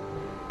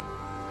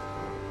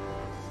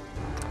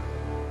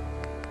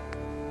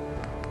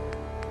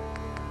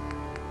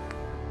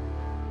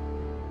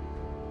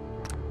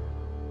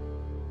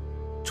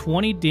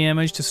 $20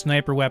 damage to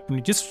sniper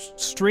weapon, just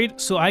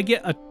straight. So I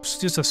get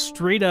just a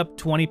straight up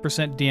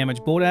 20% damage.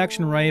 Bolt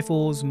action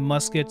rifles,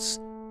 muskets,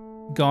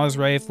 gauze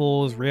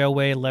rifles,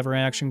 railway, lever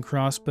action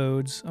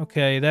crossbows.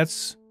 Okay,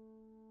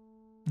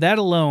 that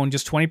alone,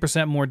 just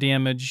 20% more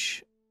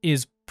damage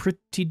is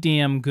pretty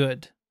damn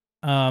good.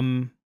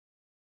 I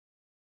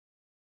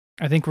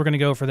think we're gonna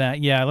go for that.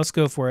 Yeah, let's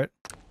go for it.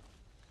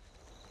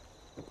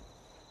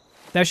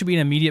 That should be an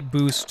immediate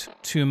boost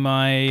to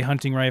my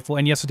hunting rifle.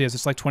 And yes, it is.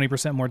 It's like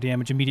 20% more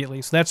damage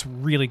immediately. So that's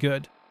really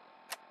good.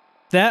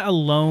 That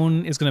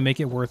alone is going to make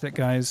it worth it,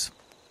 guys.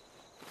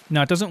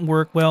 Now, it doesn't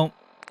work. Well,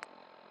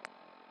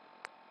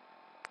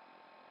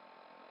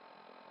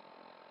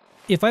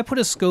 if I put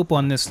a scope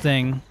on this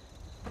thing,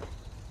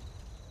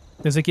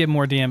 does it get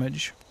more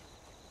damage?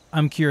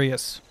 I'm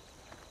curious.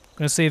 I'm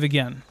going to save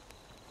again.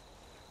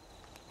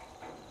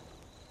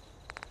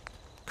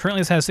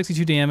 Currently, this has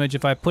 62 damage.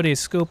 If I put a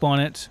scope on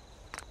it...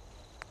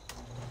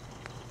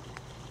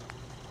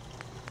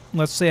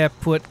 Let's say I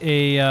put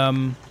a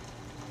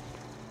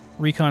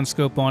recon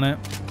scope on it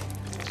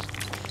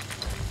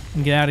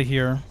and get out of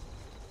here.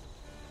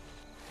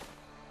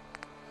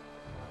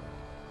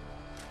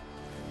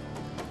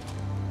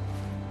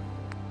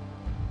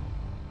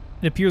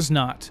 It appears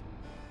not.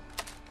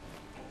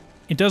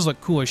 It does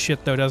look cool as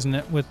shit though, doesn't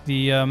it? With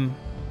the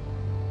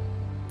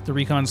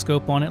recon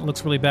scope on it. It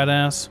looks really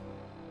badass.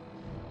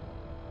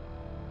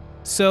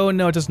 So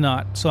no, it does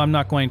not. So I'm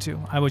not going to.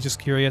 I was just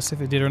curious if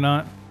it did or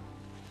not.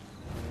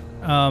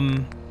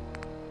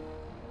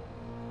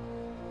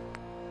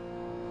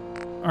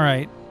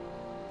 Alright.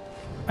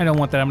 I don't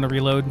want that. I'm going to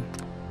reload.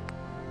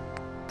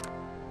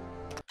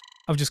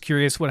 I was just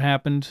curious what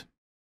happened.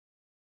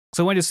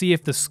 So I wanted to see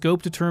if the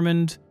scope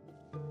determined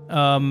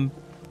what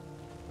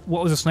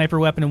was a sniper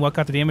weapon and what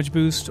got the damage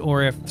boost,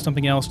 or if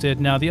something else did.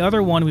 Now, the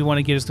other one we want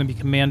to get is going to be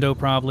commando,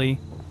 probably.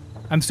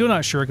 I'm still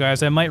not sure,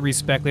 guys. I might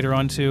respec later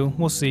on, too.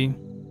 We'll see.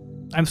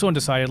 I'm so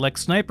undecided. Like,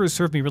 snipers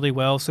served me really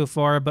well so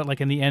far, but like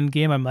in the end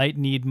game, I might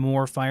need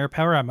more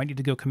firepower. I might need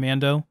to go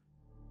commando.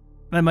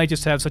 And I might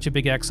just have such a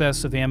big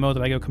excess of ammo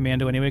that I go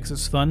commando anyway because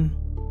it's fun.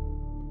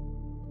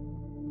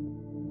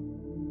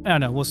 I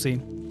don't know. We'll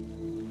see.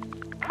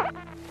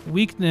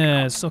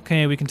 Weakness.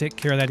 Okay, we can take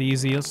care of that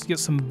easy. Let's get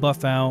some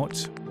buff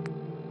out.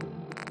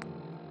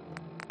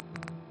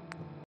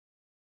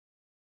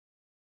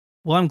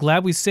 Well, I'm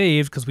glad we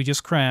saved because we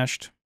just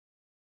crashed.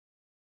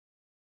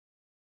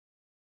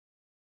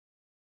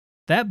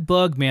 That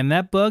bug, man,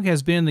 that bug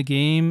has been in the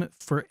game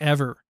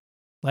forever.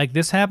 Like,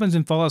 this happens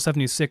in Fallout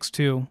 76,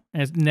 too,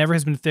 and it never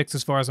has been fixed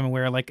as far as I'm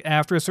aware. Like,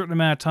 after a certain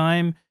amount of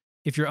time,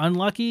 if you're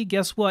unlucky,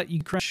 guess what?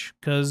 You crash,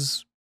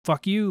 because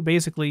fuck you,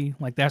 basically.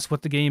 Like, that's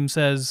what the game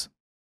says.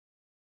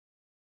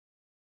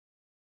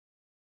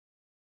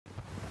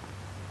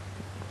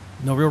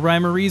 No real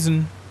rhyme or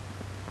reason.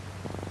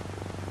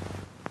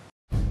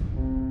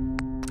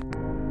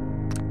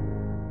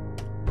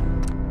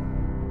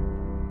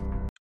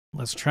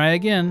 Let's try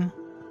again.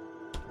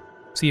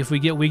 See if we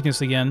get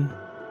weakness again,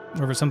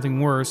 or if it's something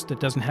worse that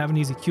doesn't have an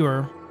easy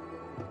cure.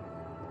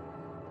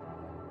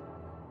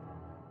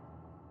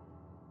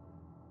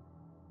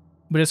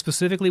 But it's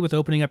specifically with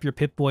opening up your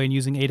Pip-Boy and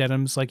using 8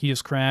 items, like you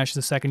just crash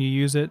the second you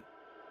use it.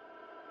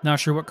 Not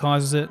sure what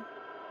causes it.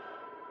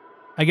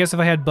 I guess if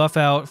I had Buff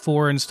Out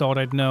 4 installed,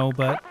 I'd know,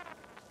 but...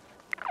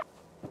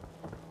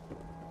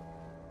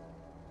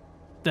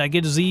 Did I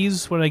get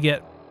disease? What did I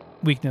get?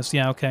 Weakness,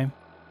 yeah, okay.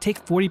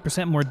 Take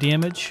 40% more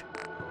damage?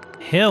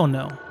 Hell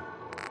no.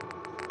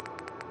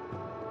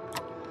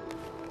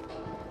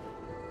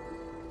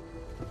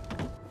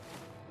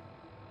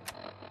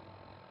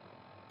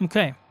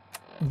 Okay.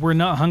 We're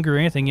not hungry or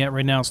anything yet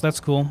right now, so that's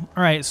cool.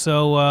 Alright,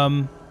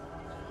 so,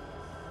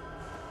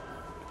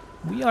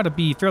 we ought to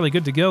be fairly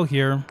good to go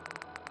here.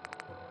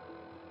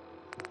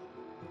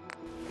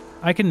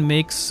 I can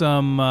make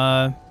some,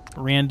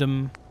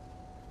 random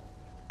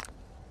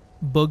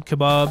bug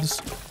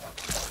kebabs.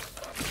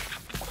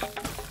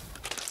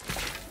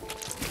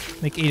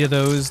 Make 8 of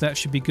those. That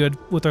should be good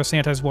with our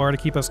sanitized water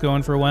to keep us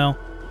going for a while.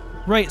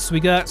 Right, so we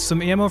got some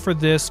ammo for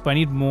this, but I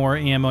need more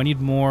ammo. I need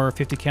more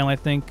 50 cal, I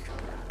think.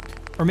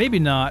 Or maybe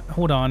not.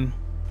 Hold on.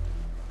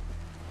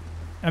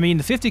 I mean,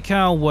 the 50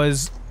 cal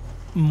was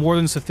more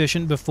than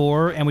sufficient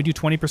before, and we do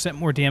 20%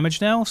 more damage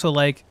now. So,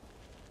 like,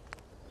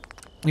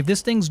 if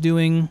this thing's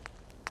doing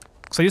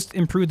So I just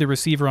improved the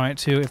receiver on it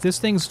too. If this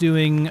thing's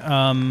doing,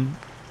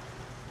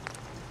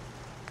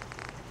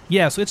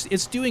 yeah, so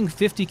it's doing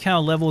 50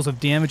 cal levels of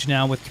damage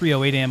now with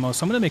 308 ammo.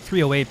 So I'm gonna make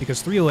 308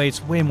 because 308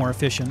 is way more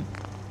efficient.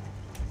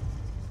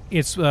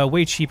 It's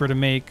way cheaper to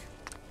make.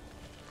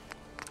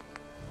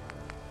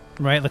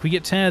 Right, like we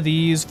get 10 of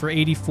these for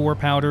 84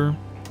 powder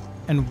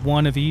and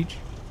 1 of each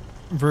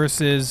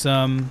versus 2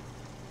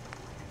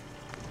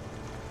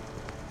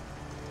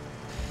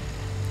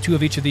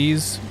 of each of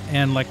these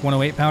and like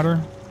 108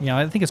 powder. Yeah,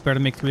 I think it's better to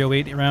make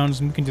 308 rounds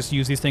and we can just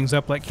use these things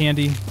up like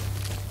candy.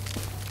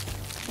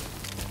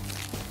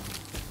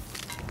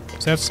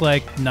 So that's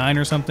like 9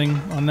 or something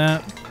on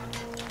that.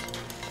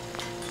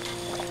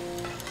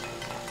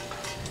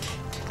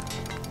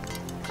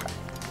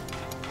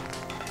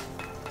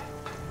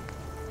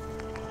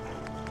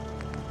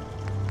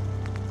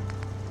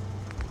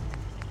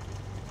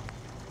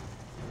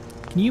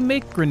 Can you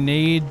make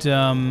grenade,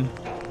 can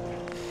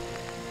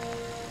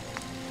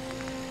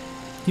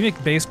you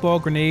make baseball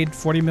grenade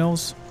 40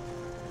 mils?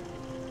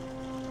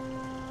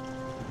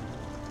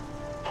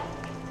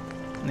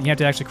 And you have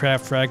to actually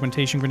craft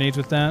fragmentation grenades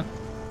with that.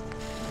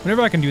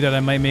 Whenever I can do that, I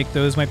might make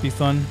those, might be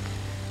fun.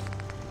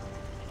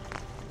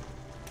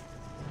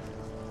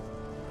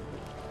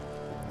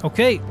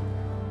 Okay.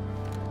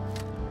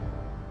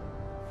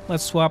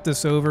 Let's swap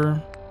this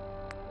over.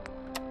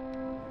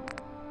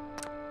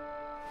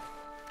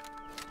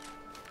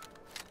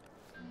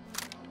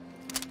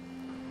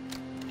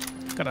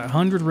 Got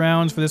 100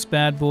 rounds for this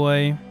bad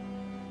boy.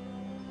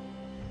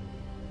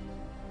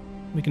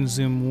 We can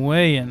zoom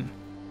way in.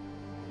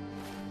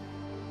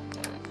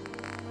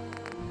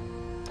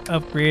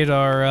 Upgrade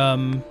our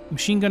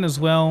machine gun as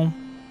well.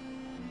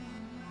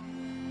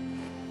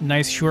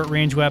 Nice short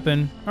range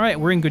weapon. Alright,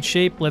 we're in good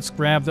shape. Let's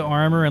grab the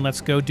armor and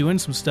let's go doing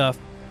some stuff.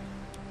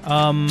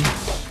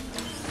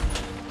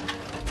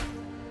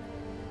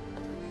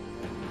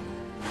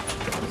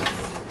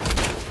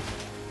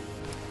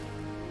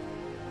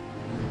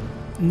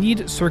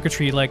 Need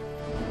circuitry, like,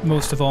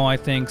 most of all, I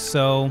think,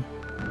 so...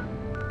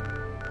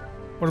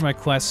 What are my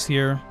quests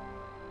here?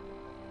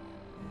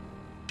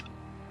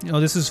 Oh,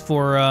 this is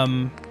for,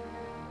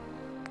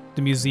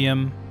 the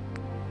museum.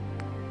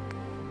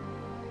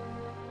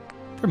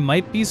 There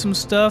might be some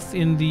stuff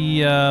in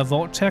the,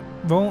 Vault Tech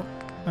Vault?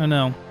 I don't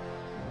know.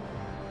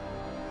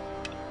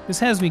 This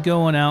has me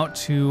going out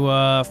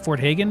to, Fort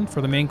Hagen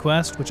for the main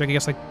quest, which I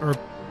guess, like, or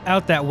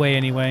out that way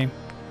anyway.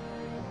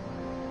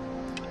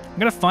 I'm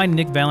gonna find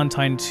Nick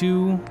Valentine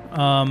too.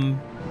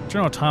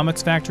 General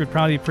Atomics Factory would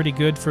probably be pretty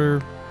good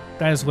for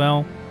that as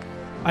well.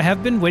 I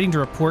have been waiting to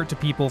report to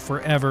people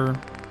forever.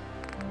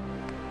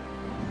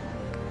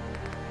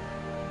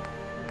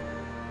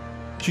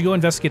 Should go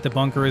investigate the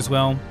bunker as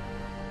well.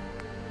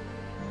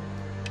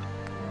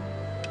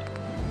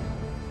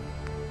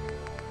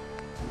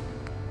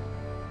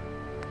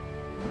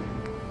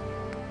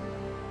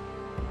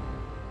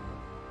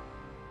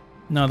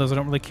 No, those I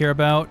don't really care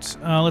about.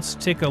 Let's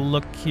take a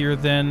look here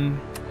then.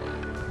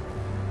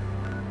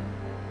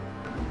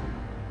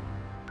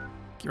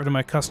 Get rid of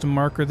my custom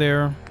marker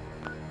there.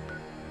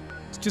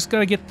 Just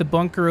gotta get the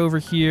bunker over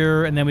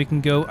here, and then we can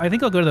go... I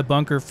think I'll go to the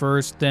bunker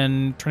first,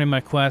 then turn in my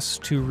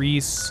quest to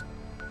Reese.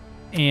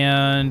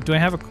 And do I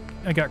have a...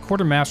 I got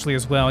Quartermasterly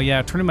as well.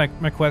 Yeah, turn in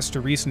my quest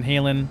to Reese and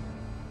Halen.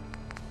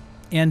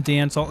 And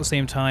Dance all at the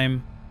same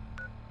time.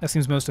 That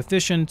seems most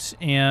efficient,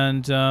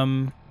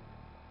 and...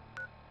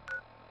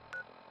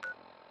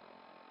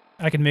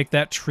 I can make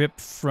that trip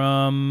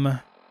from...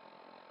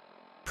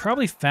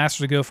 Probably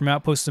faster to go from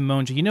Outpost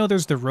Zamonja. You know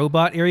there's the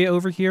robot area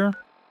over here?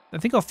 I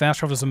think I'll fast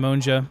travel to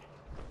Zamonja.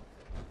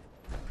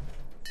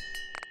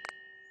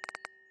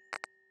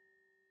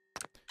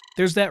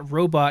 There's that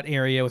robot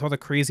area with all the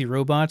crazy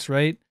robots,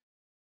 right?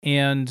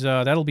 And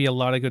that'll be a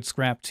lot of good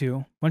scrap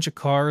too. Bunch of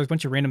cars,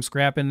 bunch of random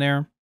scrap in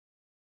there.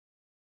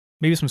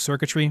 Maybe some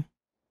circuitry. And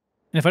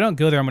if I don't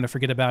go there, I'm going to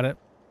forget about it.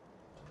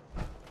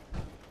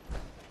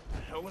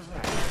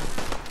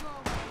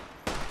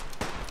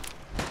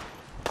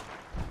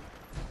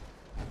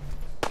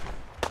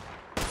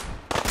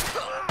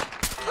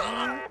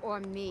 Or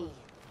me.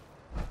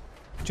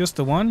 Just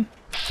the one?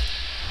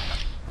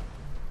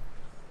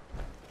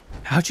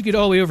 How'd you get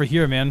all the way over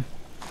here, man?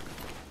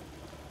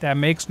 That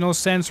makes no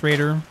sense,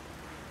 Raider.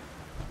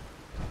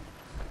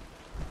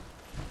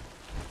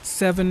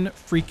 7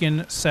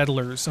 freaking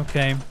settlers,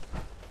 okay.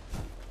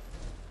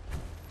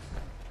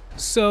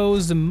 So,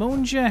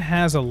 Zamonja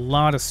has a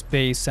lot of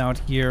space out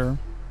here.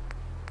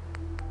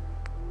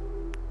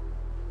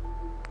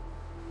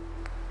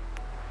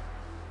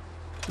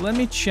 Let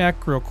me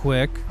check real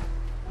quick.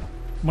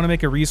 I want to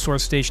make a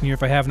resource station here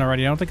if I haven't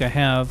already. I don't think I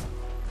have.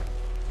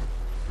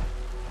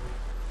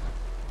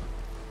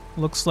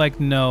 Looks like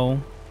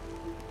no.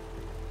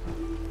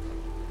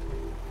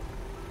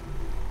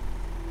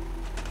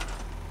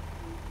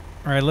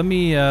 Alright, let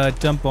me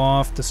dump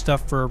off the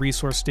stuff for a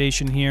resource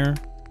station here.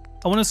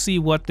 I want to see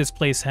what this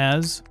place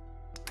has.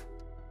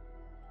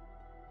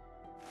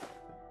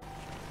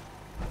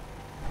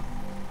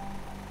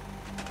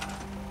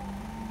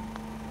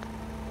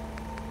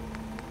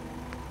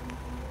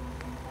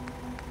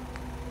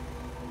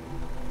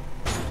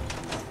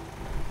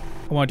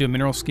 I want to do a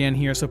mineral scan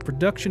here. So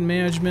production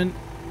management.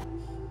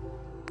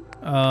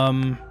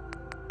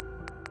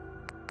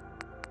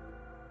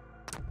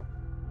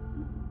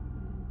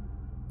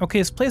 Okay,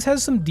 this place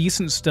has some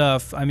decent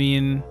stuff. I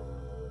mean,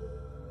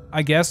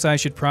 I guess I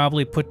should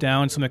probably put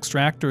down some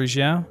extractors,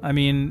 yeah? I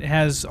mean, it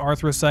has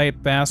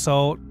anthracite,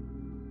 basalt,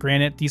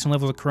 granite, decent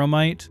levels of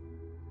chromite.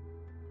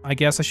 I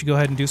guess I should go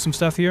ahead and do some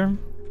stuff here.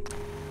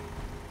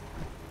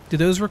 Do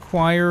those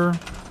require...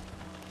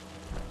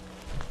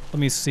 Let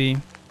me see.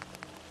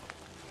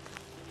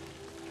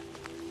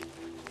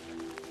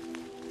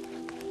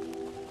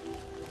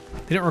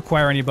 They don't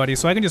require anybody,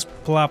 so I can just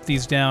plop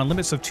these down.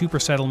 Limits of 2 per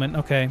settlement,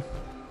 okay.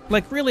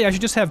 Like, really, I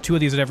should just have 2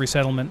 of these at every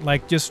settlement.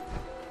 Like, just...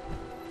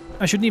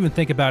 I shouldn't even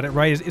think about it,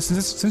 right?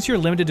 Since you're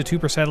limited to 2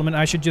 per settlement,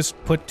 I should just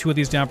put 2 of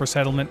these down per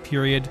settlement,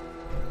 period.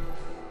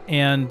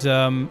 And,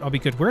 I'll be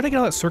good. Where did I get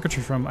all that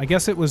circuitry from? I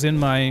guess it was in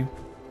my...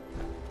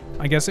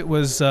 I guess it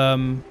was,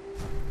 in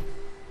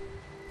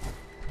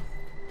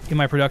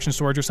my production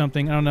storage or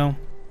something. I don't know.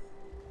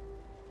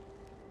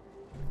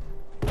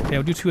 Okay,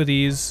 I'll do 2 of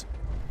these.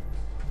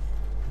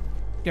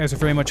 You guys are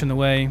very much in the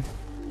way.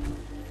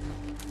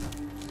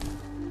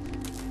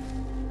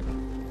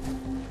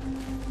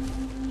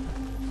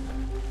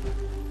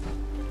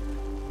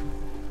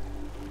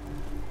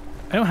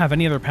 I don't have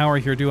any other power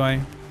here, do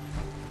I?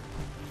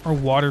 Or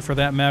water, for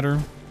that matter.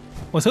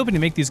 I was hoping to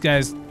make these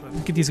guys...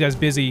 get these guys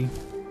busy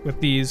with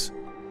these.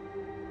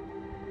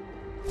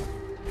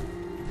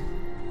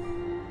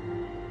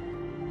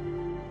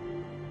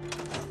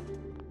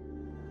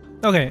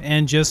 Okay,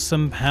 and just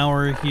some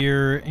power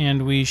here,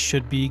 and we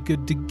should be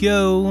good to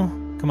go.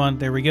 Come on,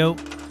 there we go.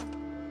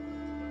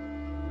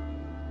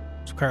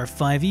 Require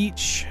 5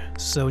 each,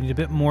 so we need a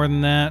bit more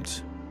than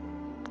that.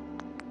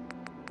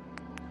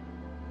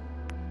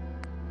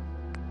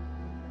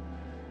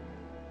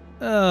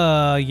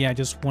 Yeah,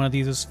 just one of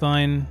these is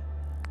fine.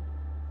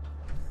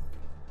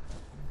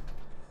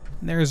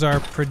 There's our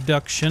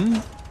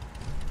production.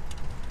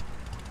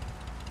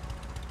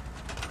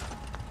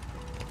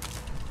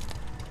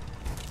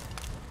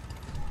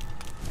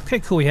 Okay,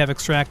 cool, we have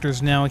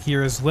extractors now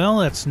here as well.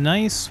 That's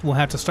nice. We'll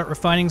have to start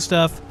refining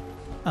stuff.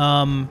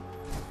 Wasn't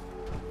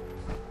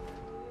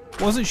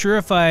sure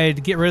if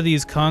I'd get rid of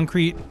these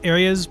concrete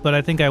areas, but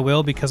I think I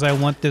will because I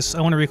want this.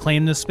 I want to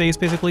reclaim this space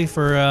basically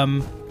for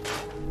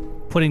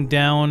putting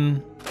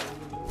down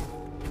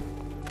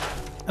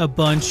a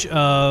bunch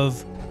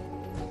of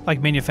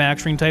like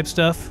manufacturing type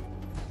stuff.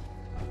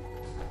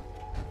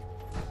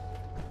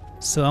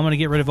 So I'm gonna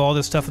get rid of all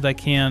this stuff that I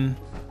can,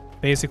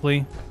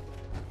 basically.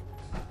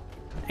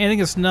 Anything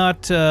that's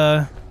not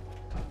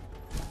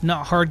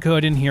hard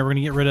code in here, we're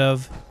gonna get rid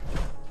of.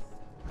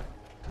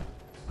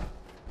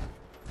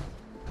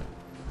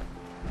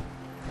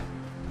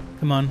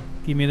 Come on,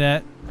 give me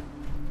that.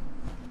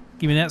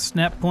 Give me that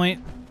snap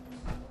point.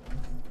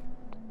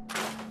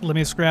 Let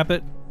me scrap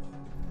it.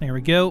 There we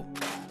go.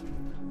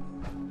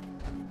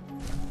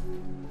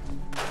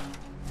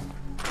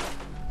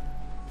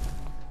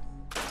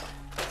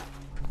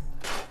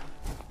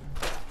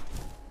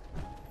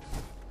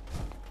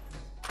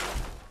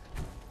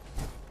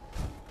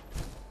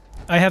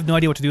 I have no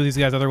idea what to do with these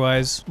guys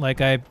otherwise.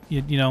 Like,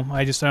 you know,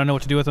 I don't know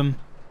what to do with them.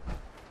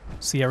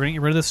 So yeah, we're gonna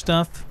get rid of this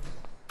stuff.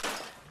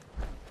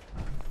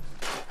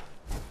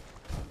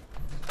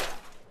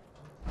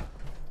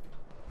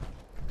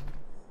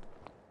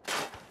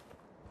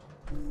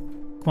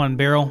 Come on,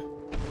 barrel.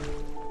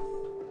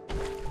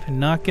 Did I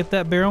not get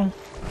that barrel?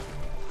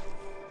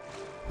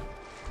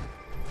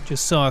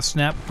 Just saw a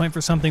snap point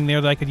for something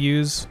there that I could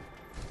use.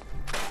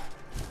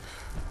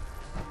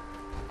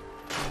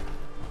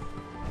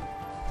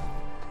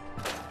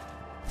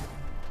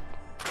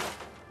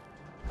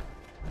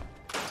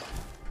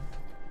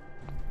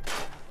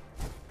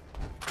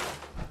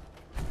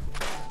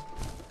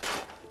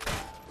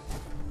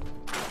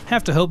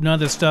 Have to hope none of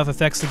this stuff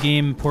affects the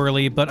game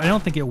poorly, but I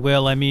don't think it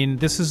will. I mean,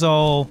 this is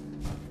all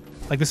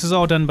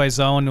done by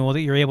Zonul,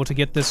 that you're able to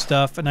get this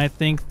stuff, and I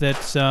think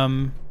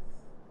that,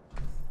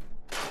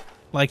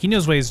 like, he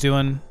knows what he's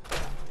doing.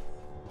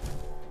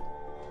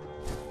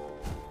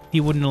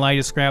 He wouldn't allow you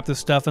to scrap this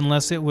stuff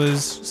unless it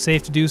was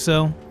safe to do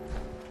so.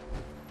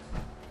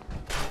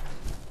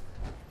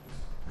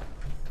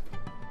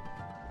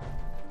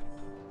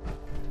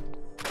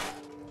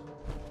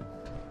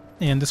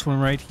 And this one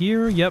right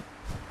here, yep.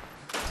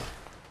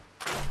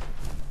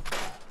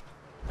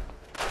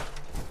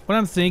 What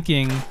I'm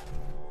thinking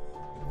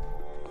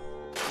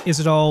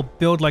is I'll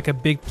build like a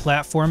big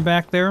platform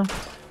back there.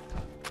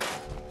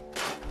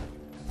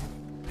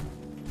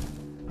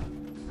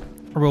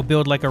 Or we'll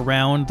build like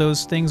around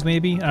those things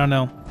maybe? I don't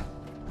know.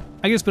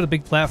 I guess put a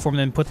big platform and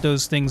then put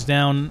those things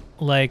down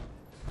like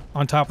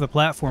on top of the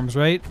platforms,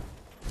 right?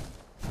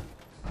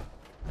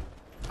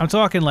 I'm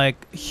talking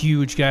like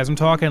huge, guys. I'm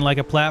talking like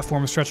a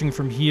platform stretching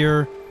from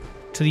here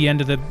to the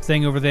end of the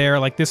thing over there.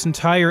 Like this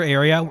entire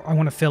area, I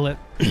want to fill it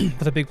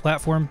with a big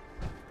platform.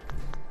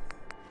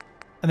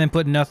 And then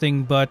put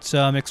nothing but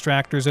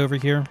extractors over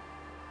here.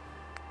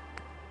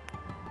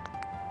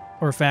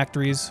 Or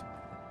factories.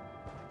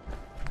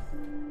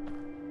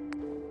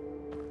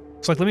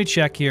 So like, let me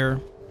check here.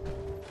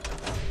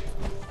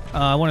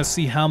 I want to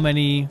see how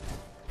many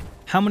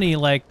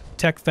like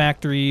tech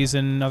factories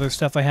and other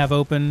stuff I have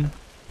open.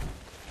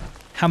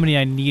 How many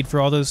I need for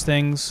all those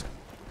things.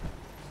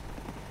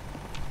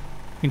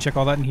 You can check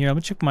all that in here. Let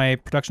me check my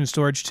production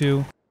storage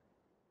too.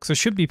 Because there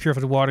should be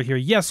purified water here.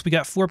 Yes, we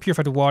got 4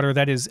 purified water.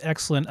 That is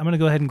excellent. I'm going to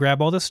go ahead and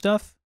grab all this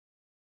stuff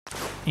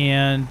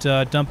and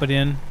dump it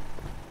in.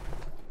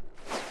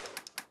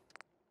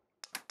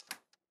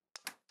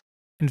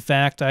 In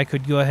fact, I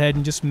could go ahead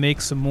and just make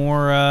some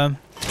more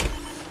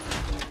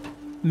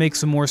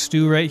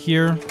stew right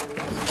here.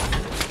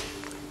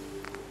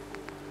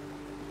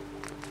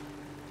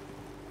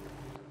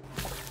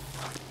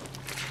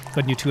 Go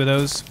ahead and do 2 of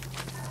those.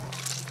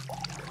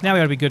 Now we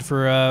gotta be good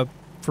for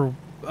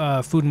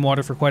food and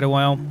water for quite a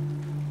while.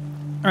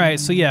 Alright,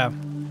 so yeah.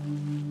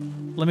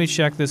 Let me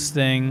check this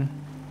thing.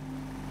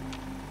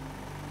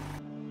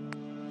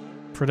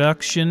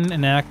 Production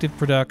and active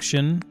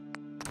production.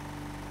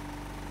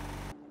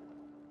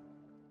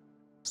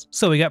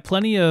 So we got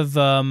plenty of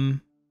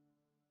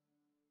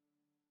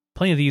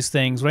these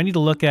things. What I need to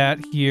look at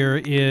here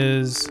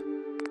is...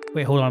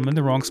 Wait, hold on, I'm in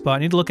the wrong spot. I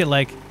need to look at,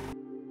 like,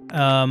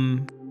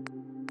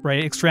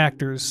 right,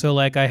 extractors. So,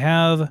 like, I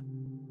have...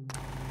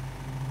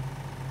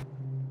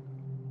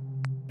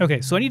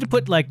 Okay, so I need to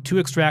put, like, 2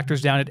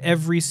 extractors down at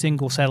every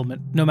single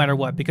settlement, no matter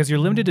what, because you're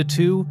limited to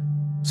 2,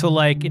 so,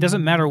 like, it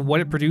doesn't matter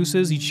what it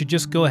produces, you should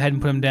just go ahead and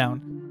put them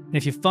down. And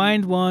if you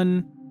find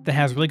one that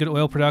has really good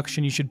oil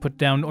production, you should put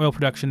down oil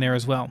production there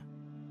as well.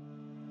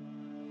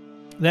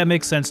 That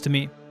makes sense to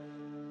me,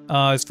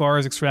 as far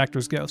as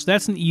extractors go. So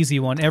that's an easy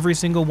one. Every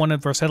single one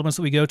of our settlements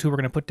that we go to, we're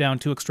going to put down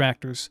 2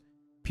 extractors,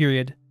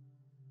 period.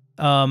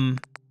 Or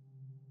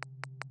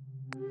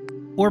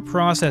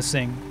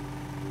processing.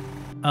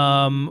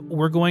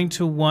 We're going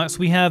to want... So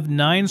we have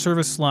 9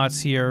 service slots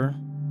here.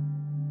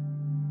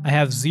 I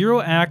have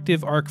 0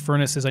 active arc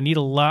furnaces. I need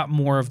a lot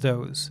more of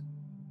those.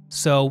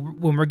 So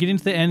when we're getting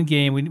to the end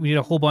game, we need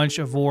a whole bunch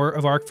of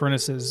arc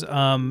furnaces.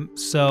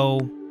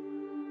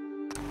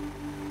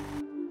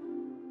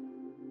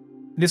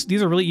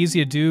 These are really easy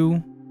to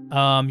do.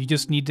 You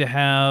just need to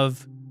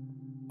have...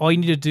 All you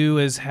need to do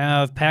is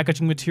have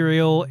packaging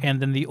material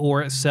and then the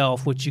ore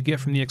itself, which you get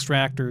from the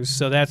extractors.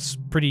 So that's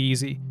pretty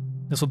easy.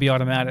 This will be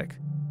automatic.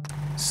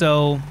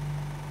 So,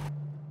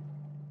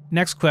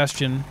 next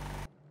question.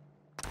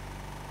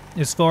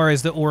 As far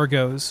as the ore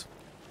goes.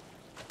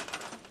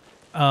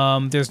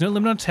 There's no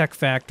limit on tech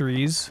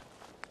factories.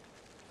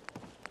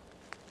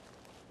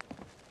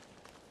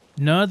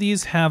 None of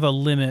these have a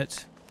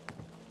limit.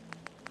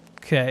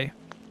 Okay.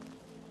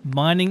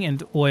 Mining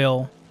and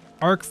oil.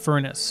 Arc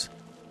furnace.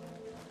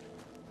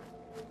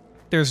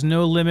 There's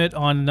no limit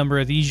on the number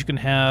of these you can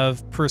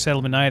have per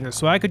settlement either.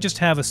 So I could just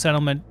have a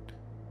settlement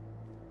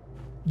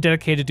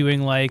dedicated to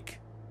doing, like,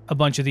 a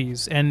bunch of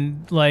these.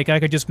 And, like, I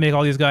could just make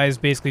all these guys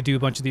basically do a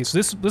bunch of these. So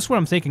this is what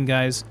I'm thinking,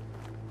 guys.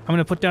 I'm going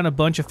to put down a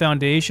bunch of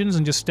foundations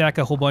and just stack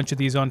a whole bunch of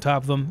these on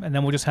top of them. And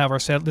then we'll just have our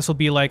set. This will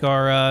be, like,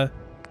 our...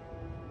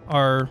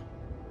 You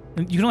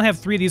can only have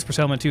 3 of these per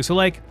settlement, too. So,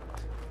 like,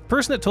 the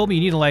person that told me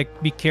you need to,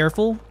 like, be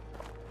careful...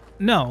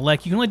 No,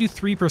 like, you can only do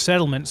 3 per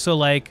settlement. So,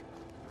 like...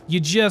 You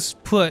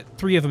just put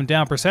 3 of them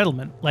down per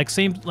settlement. Like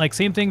same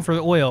thing for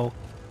the oil,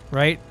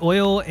 right?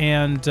 Oil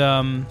and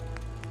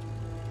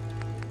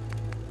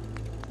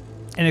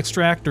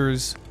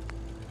extractors.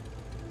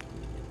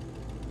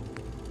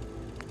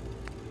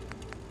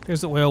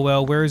 There's the oil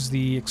well. Where's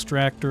the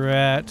extractor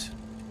at?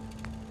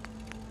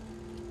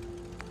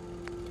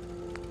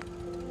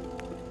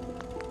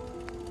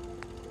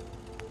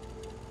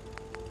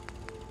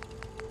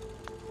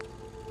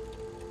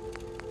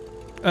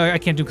 I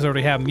can't do because I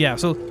already have them. Yeah,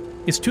 so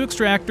it's 2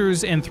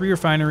 extractors and 3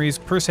 refineries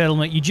per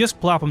settlement. You just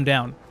plop them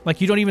down.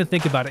 Like, you don't even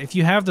think about it. If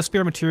you have the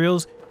spare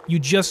materials, you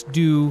just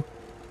do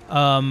 2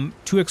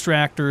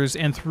 extractors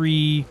and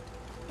 3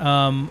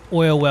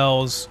 oil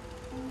wells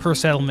per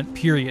settlement,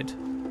 period.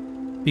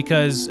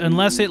 Because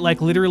unless it, like,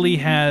 literally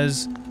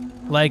has...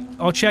 Like,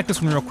 I'll check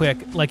this one real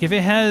quick. Like, if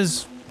it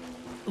has,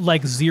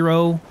 like,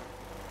 0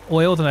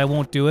 oil, then I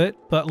won't do it.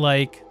 But,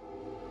 like...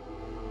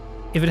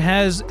 If it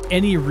has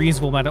any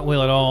reasonable amount of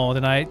oil at all,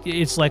 then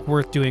it's, like,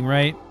 worth doing,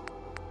 right?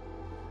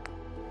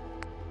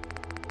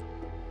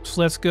 So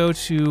let's go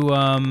to, yeah,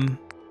 I'm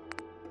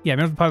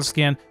gonna have to pause the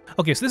scan.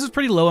 Okay, so this is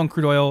pretty low on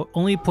crude oil,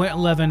 only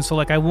 0.11, so,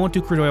 like, I won't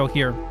do crude oil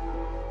here.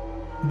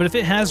 But if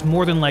it has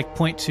more than, like,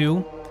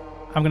 0.2,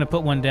 I'm gonna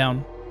put one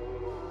down.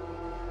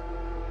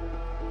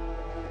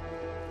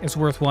 It's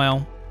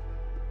worthwhile.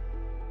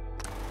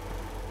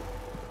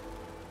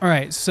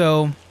 Alright,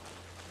 so...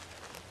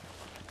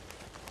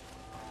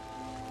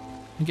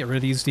 Get rid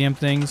of these damn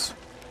things.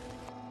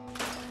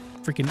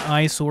 Freaking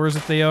eyesores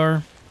that they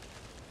are.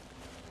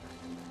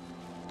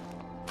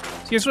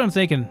 So here's what I'm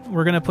thinking.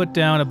 We're gonna put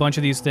down a bunch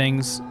of these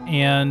things,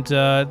 and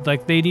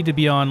like, they need to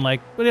be on,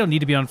 like, well, they don't need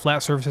to be on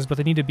flat surfaces, but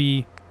they need to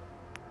be...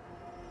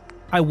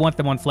 I want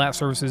them on flat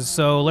surfaces.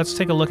 So let's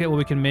take a look at what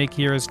we can make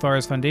here as far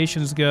as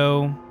foundations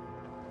go.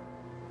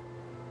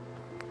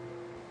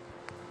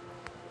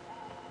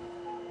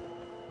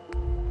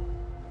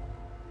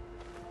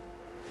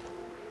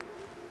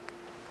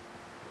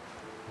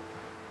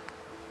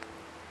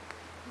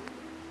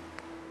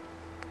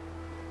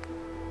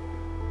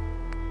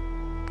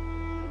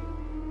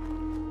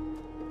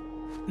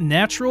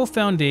 Natural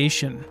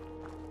foundation.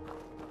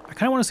 I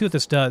kind of want to see what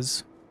this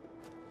does.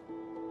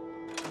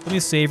 Let me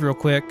save real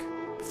quick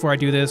before I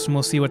do this, and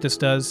we'll see what this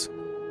does.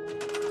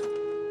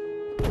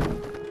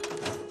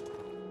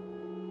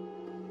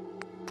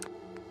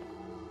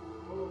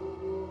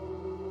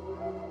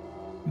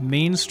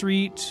 Main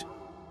Street.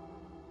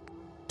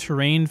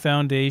 Terrain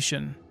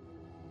foundation.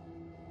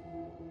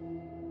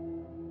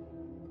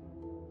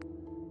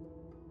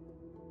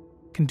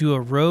 Can do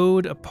a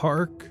road, a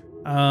park.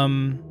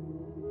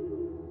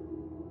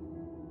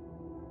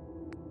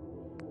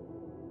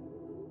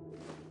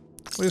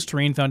 What does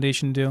terrain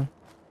foundation do?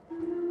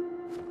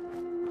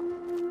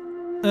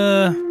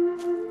 Now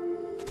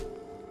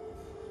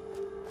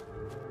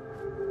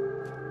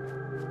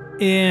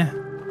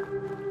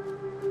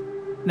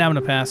I'm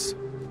gonna pass.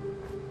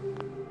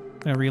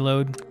 Gonna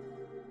reload.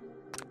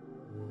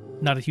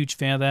 Not a huge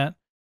fan of that.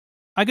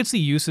 I could see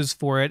uses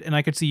for it, and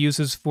I could see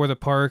uses for the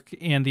park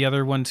and the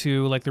other one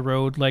too, like the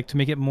road, like to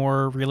make it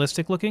more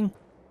realistic looking.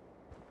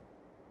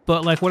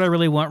 But like what I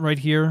really want right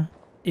here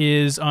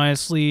is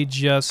honestly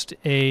just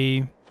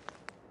a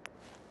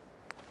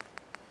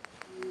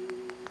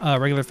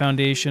regular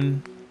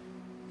foundation.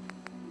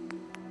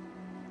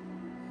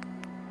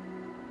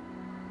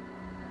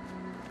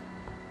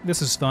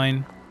 This is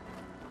fine.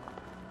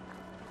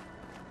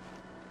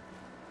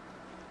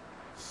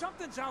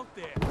 Something's out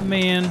there.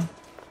 Man.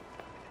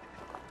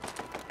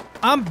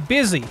 I'm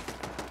busy.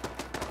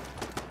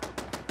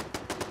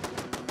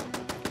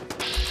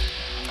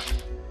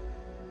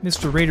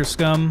 Mr. Raider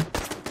Scum. Keep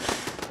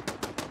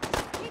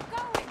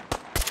going.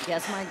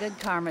 Guess my good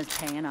karma's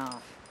paying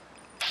off.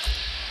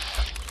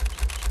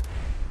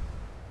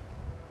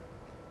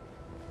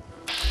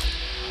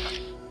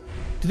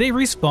 Did they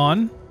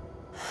respawn?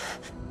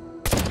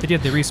 They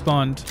did, they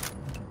respawned.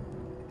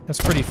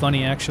 That's pretty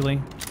funny,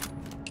 actually.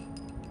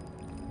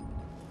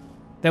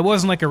 That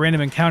wasn't like a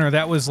random encounter,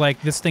 that was like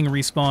this thing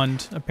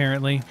respawned,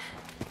 apparently.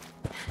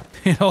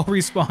 It all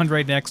respawned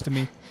right next to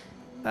me.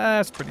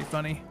 That's pretty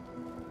funny.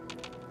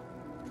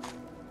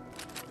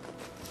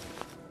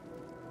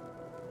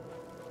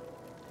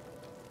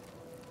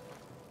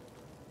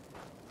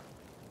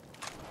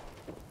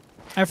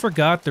 I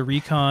forgot the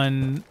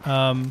recon,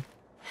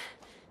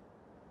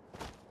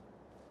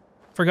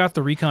 forgot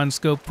the recon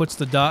scope puts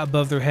the dot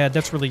above their head.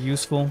 That's really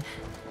useful.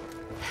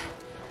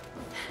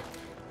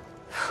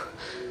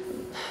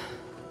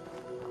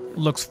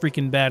 Looks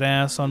freaking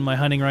badass on my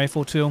hunting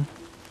rifle, too.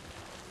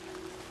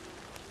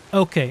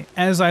 Okay,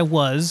 as I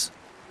was,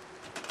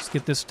 let's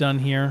get this done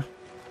here.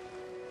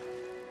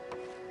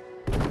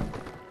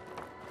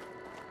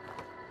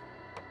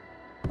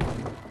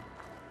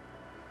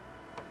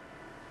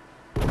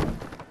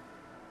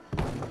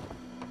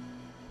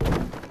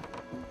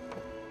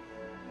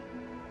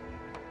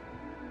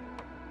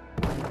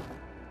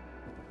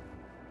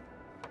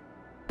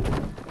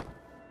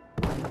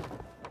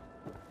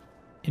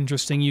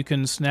 Interesting, you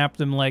can snap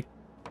them like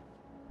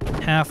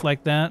half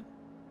like that.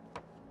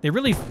 They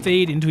really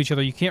fade into each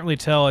other. You can't really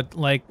tell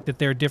like that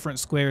they're different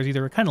squares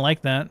either. Kind of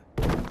like that.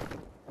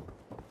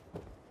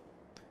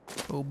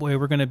 Oh boy,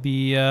 we're gonna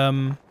be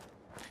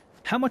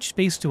how much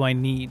space do I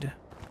need?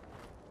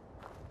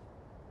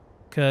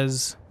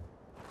 Because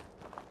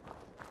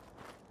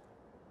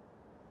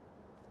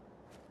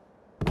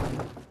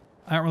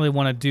I don't really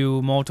want to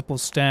do multiple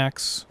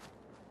stacks.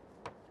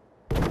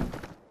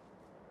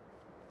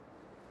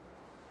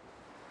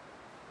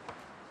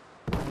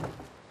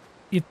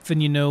 If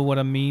and you know what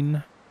I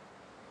mean.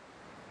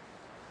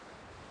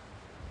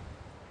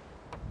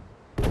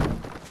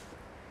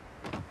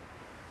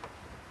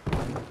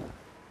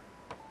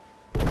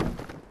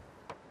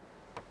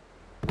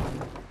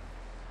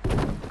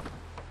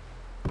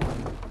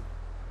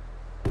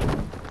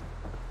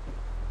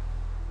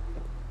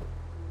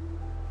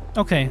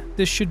 Okay,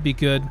 this should be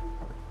good.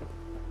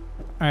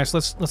 Alright, so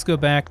let's go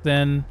back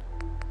then,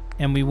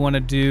 and we want to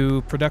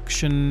do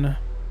production.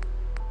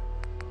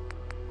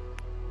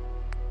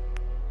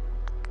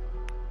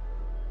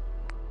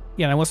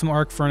 Yeah, and I want some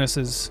arc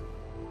furnaces.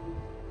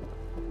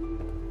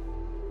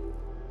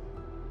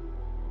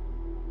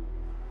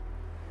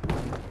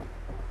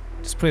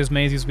 Just put as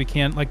many as we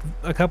can, like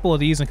a couple of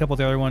these and a couple of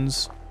the other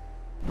ones.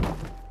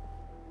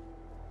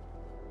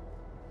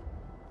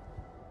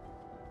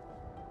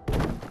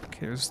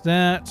 Okay, there's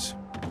that.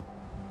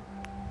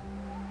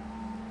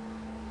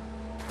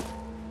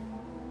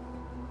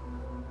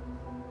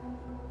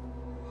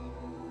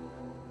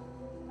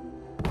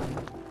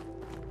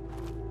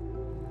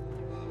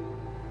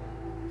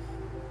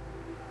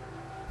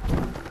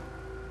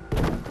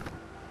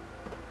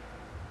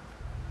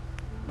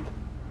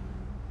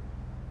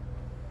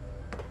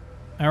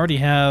 I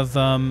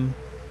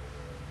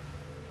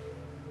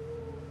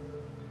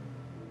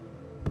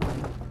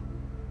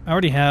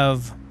already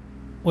have,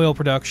 oil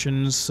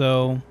production,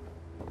 so...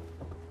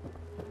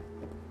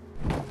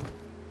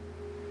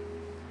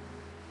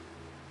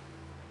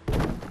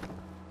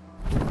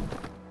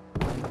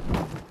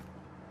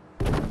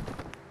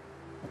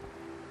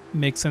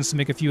 Makes sense to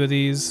make a few of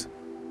these.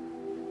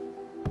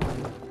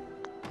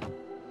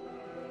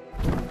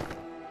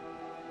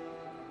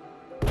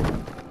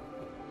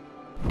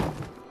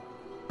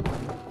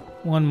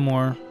 one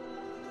more.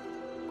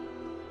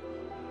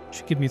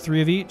 Should give me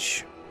 3 of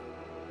each.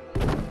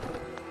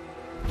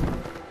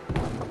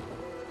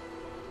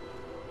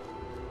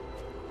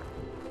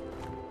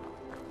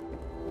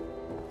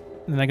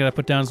 And then I gotta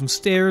put down some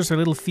stairs so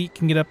little feet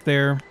can get up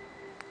there.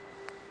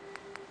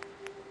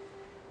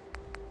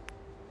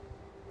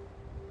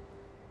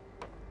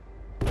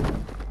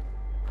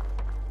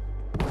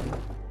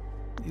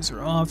 These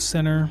are off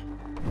center.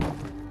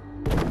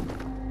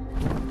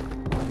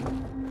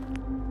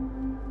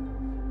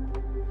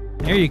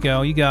 There you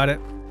go, you got it.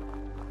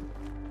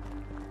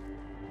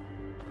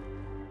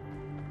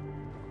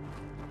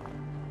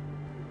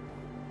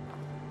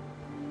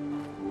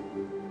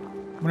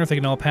 I wonder if they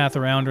can all path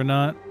around or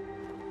not.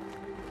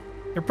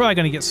 They're probably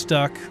gonna get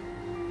stuck.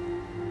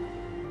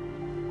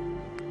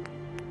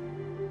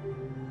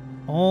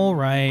 All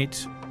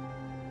right.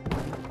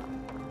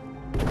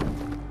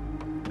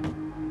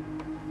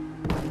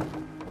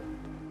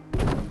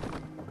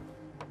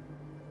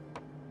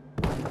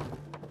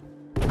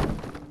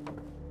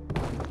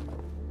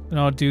 And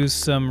I'll do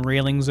some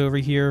railings over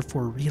here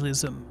for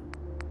realism.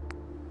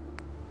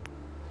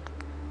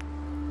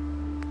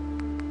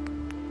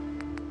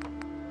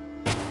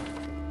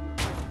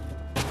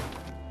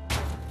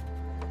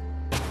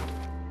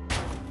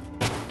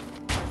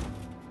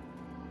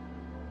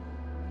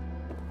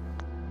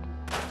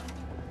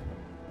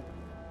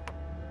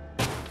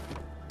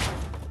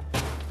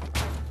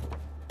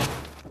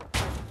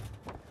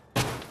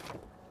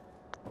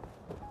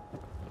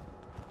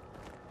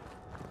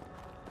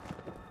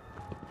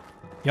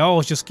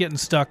 Y'all just getting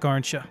stuck,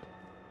 aren't you?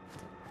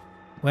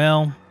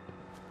 Well,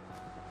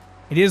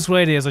 it is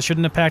what it is. I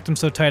shouldn't have packed them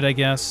so tight, I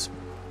guess.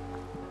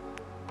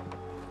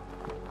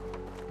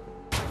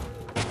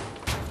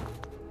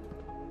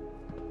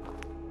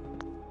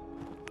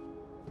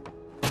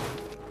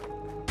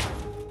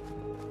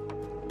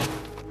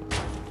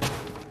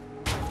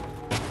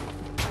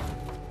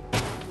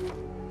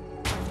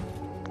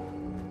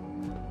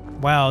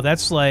 Wow,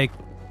 that's like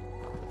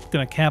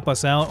gonna cap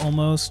us out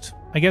almost.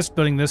 I guess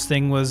building this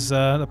thing was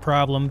the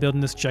problem,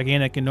 building this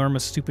gigantic,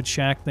 enormous, stupid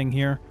shack thing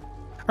here.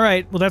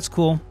 Alright, well that's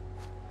cool.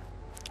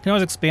 Can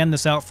always expand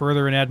this out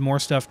further and add more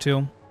stuff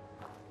too.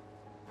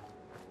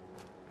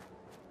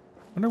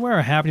 Wonder where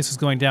our happiness is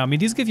going down. I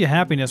mean, these give you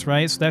happiness,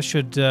 right? So that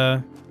should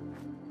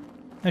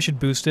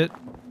boost it.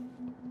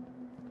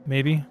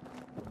 Maybe.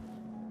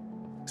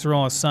 These are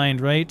all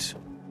assigned, right?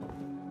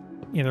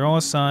 Yeah, they're all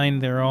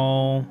assigned. They're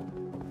all...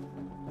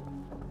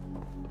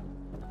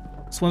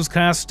 This one's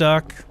kind of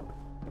stuck.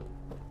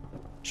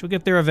 She'll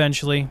get there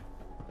eventually.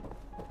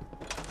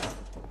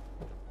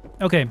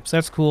 Okay, so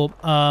that's cool.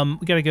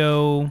 We gotta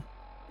go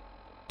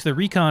to the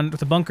recon, to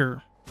the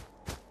bunker.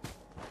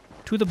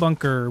 To the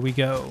bunker we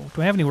go.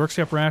 Do I have any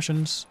workshop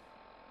rations?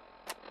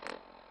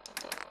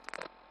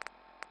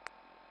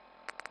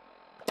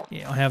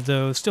 Yeah, I'll have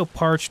those. Still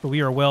parched, but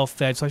we are well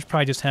fed, so I should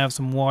probably just have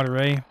some water,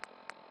 eh?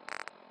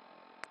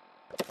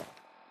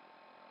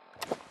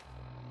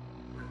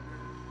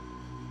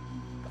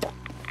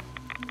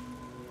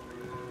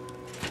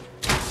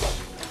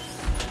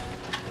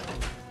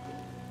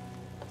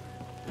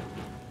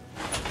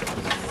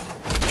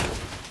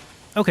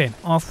 Okay,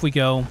 off we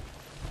go.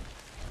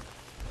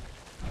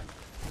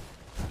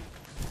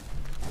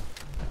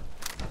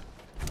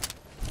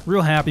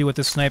 Real happy with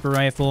this sniper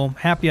rifle.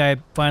 Happy I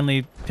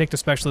finally picked a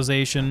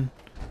specialization.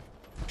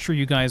 Sure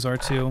you guys are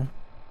too.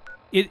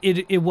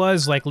 It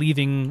was like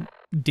leaving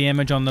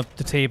damage on the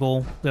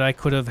table that I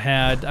could have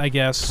had, I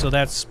guess, so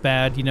that's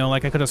bad, you know,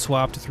 like I could have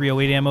swapped to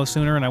 308 ammo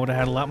sooner and I would have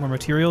had a lot more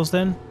materials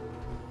then.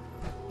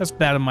 That's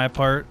bad on my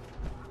part.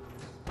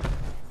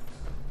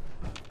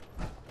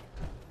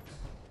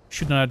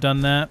 Should not have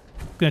done that.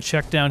 I'm gonna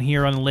check down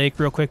here on the lake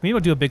real quick. Maybe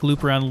I'll do a big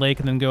loop around the lake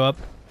and then go up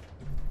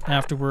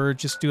afterward.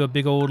 Just do a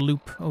big old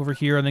loop over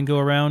here and then go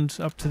around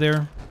up to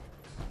there.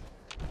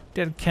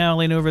 Dead cow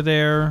lane over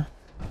there.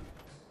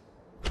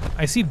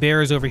 I see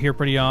bears over here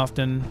pretty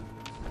often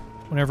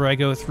whenever I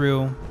go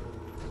through.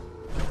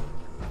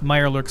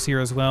 Meyer lurks here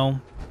as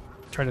well.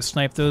 Try to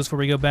snipe those before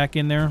we go back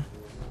in there.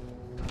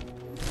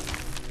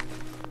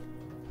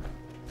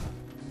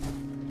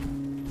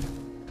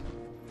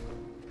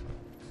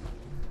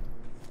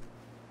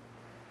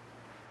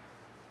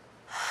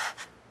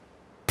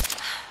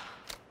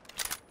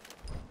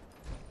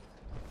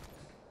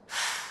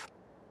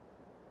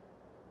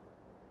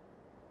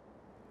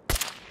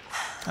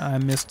 I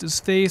missed his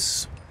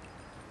face.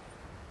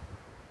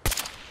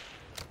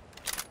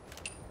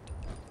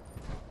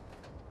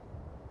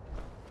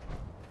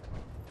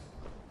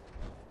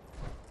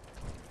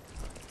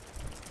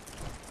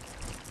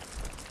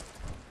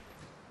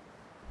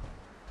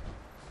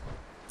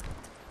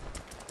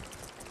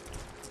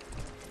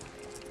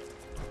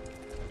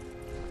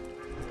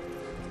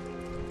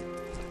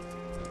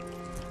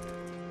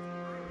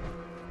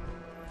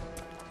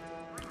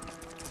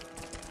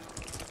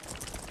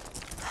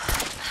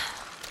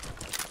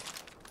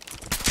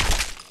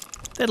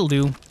 That'll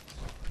do.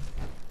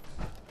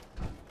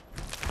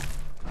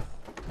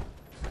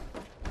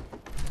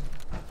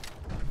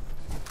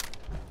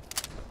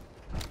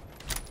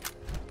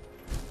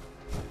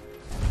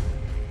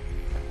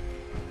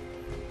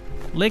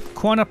 Lake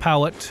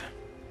Quanapawat.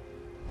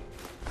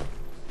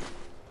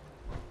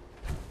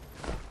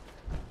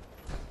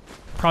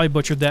 Probably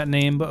butchered that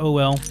name, but oh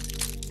well.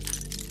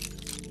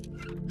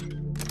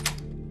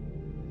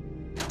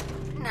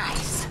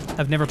 Nice.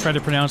 I've never tried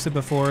to pronounce it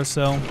before,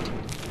 so...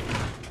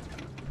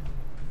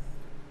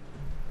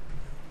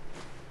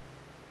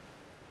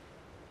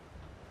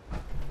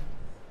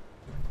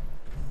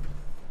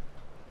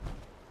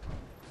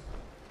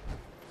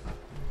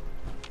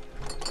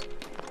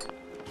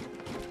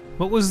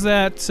 What was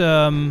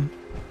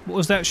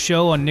that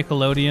show on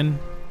Nickelodeon?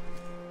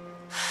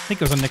 I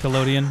think it was on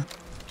Nickelodeon.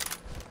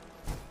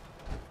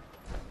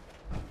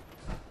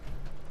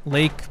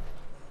 Lake...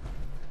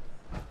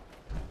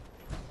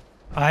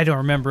 I don't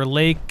remember.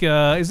 Lake,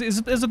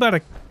 is about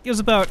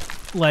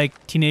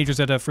like teenagers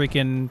at a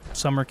freaking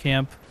summer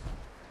camp.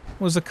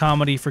 It was a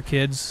comedy for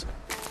kids.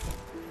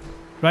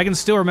 But I can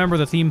still remember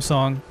the theme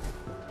song.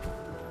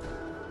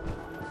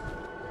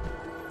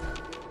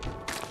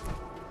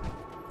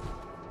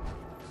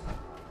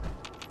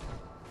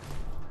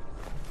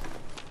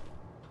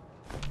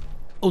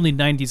 Only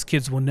 90s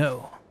kids will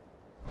know.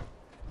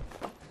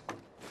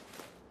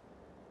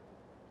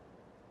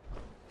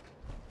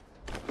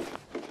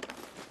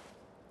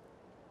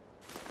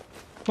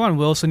 Come on,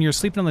 Wilson, you're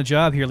sleeping on the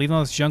job here, leaving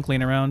all this junk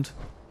laying around.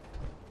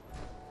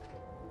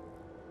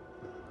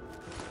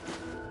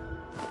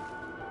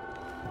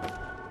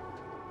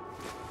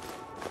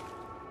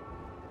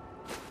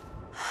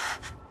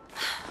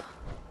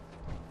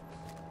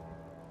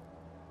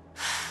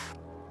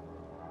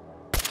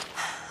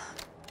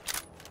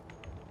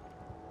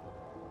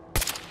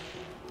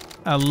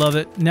 I love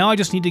it. Now I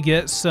just need to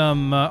get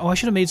some... oh, I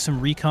should have made some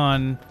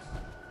recon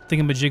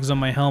thingamajigs on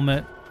my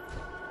helmet.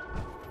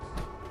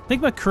 I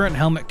think my current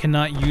helmet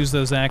cannot use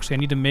those, actually. I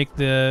need to make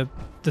the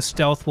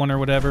stealth one or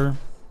whatever.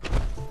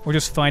 Or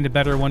just find a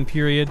better one,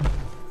 period.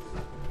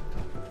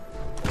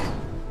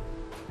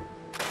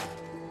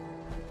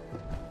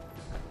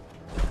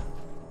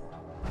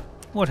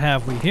 What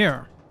have we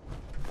here?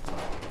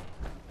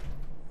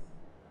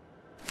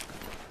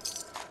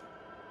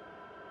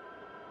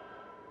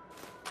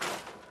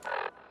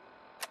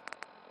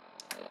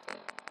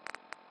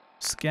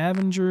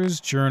 Scavenger's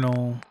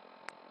Journal.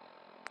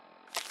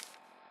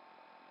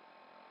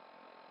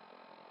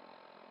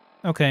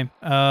 Okay,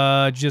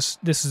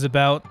 just, this is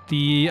about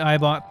the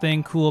iBot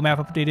thing. Cool, map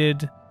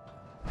updated.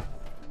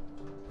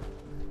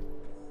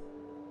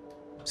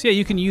 So yeah,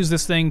 you can use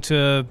this thing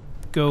to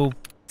go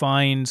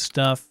find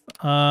stuff.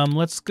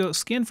 Let's go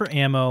scan for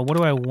ammo. What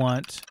do I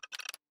want?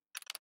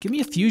 Give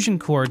me a fusion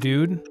core,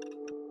 dude.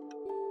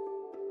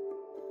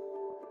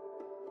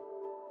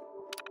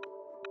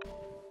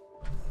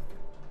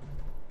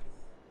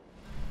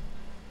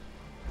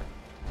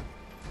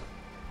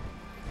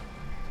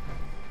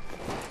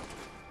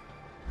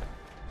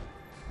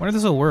 I wonder if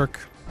this will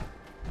work.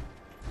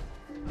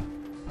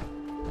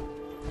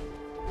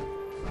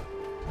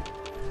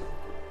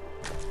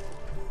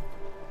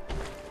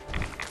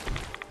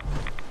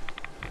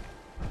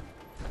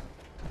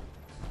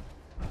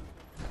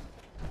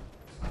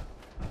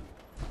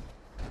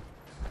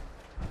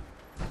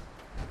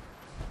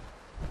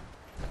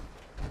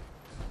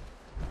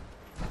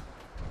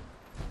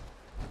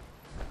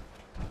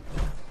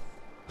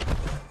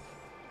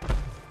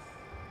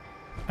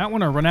 I don't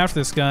want to run after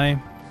this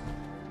guy.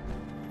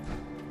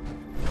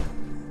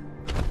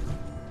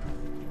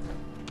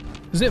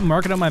 Is it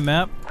marked on my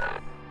map?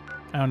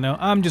 I don't know.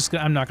 I'm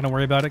not gonna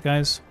worry about it,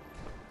 guys.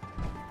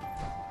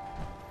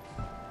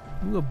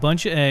 Ooh, a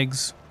bunch of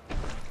eggs.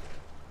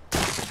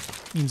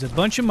 Means a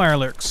bunch of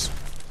mirelurks.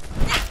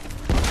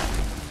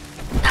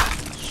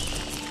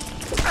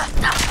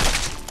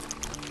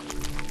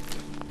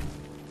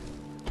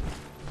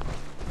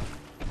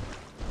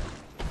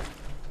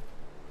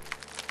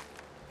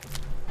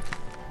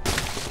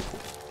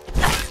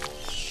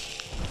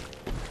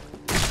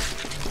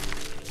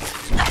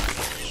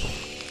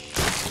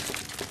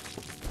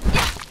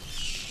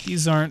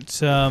 These aren't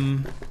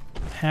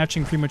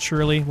hatching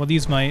prematurely. Well,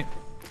 these might.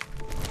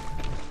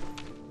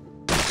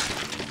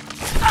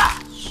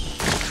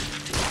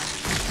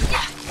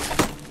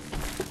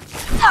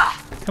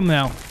 Come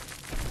now.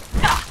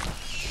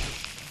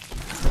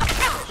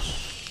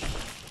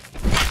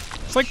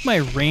 It's like my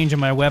range of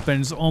my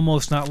weapon's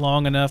almost not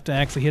long enough to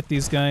actually hit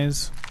these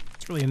guys.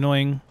 It's really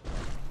annoying.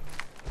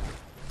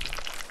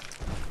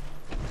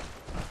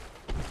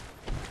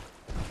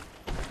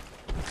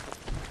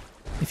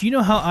 If you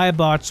know how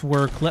iBots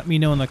work, let me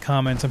know in the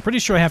comments. I'm pretty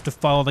sure I have to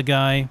follow the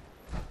guy,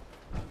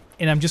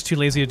 and I'm just too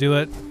lazy to do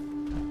it.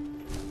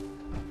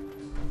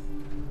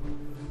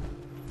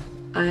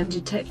 I am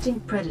detecting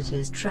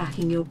predators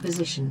tracking your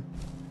position.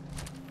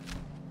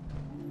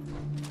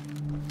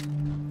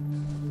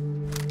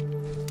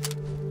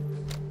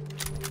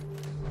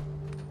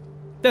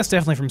 That's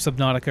definitely from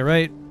Subnautica,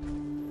 right?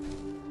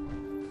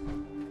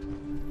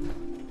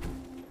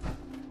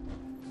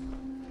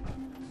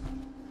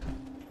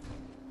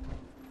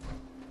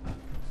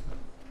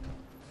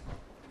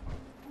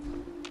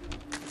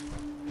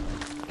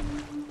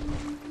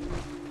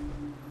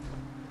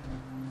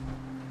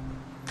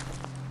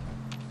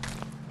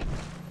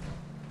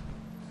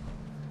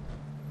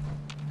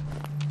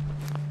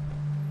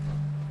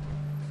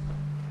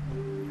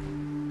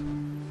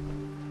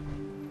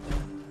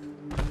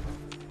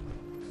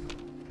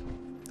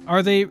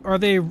 Are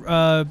they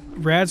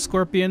rad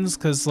scorpions?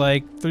 Because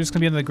like they're just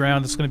gonna be on the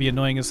ground. It's gonna be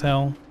annoying as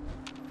hell.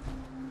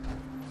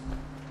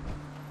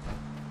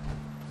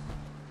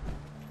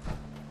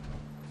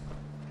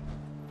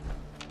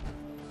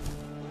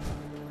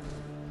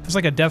 If it's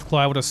like a deathclaw,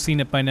 I would have seen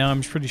it by now.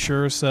 I'm pretty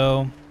sure.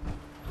 So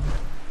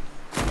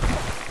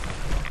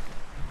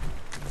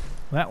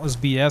that was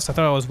BS. I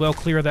thought I was well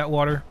clear of that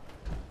water.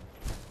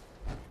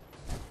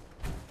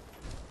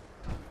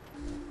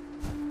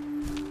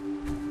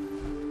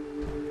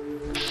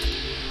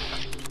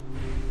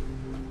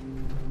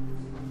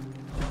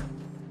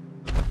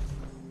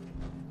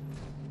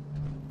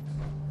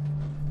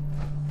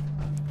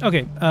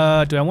 Okay,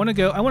 do I want to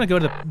go? I want to go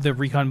to the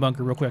recon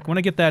bunker real quick. I want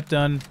to get that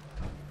done.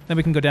 Then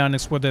we can go down and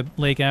explore the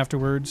lake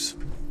afterwards.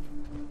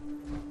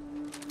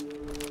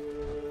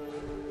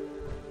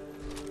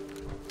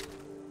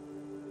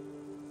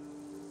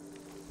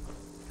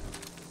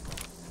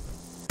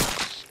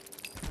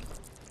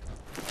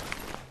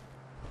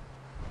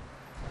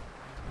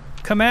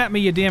 Come at me,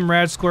 you damn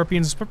rad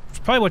scorpions. It's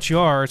probably what you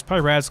are. It's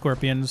probably rad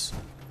scorpions.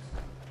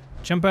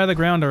 Jump out of the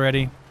ground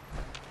already.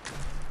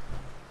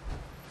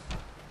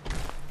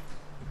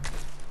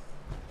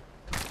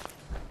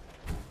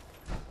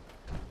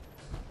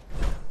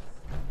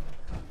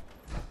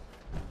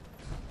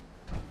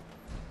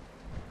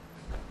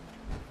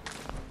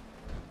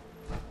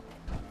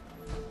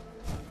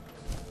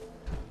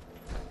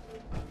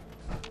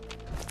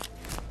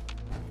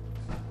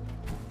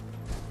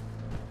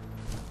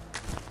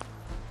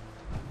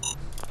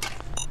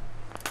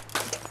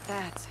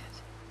 That's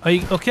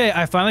it. Okay,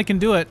 I finally can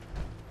do it.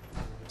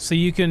 So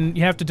you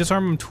have to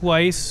disarm them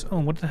twice. Oh,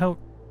 what the hell?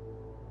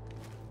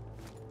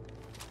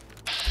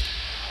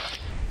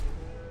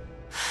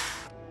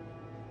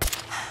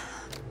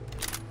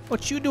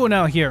 What you doing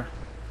out here?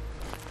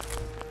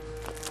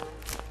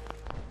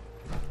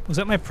 Was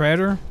that my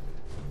predator?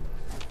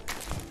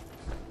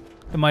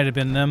 It might have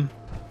been them.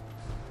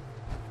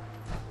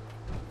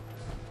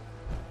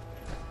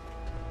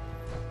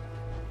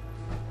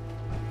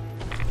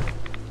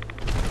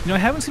 You know, I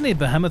haven't seen any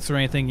behemoths or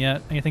anything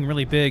yet. Anything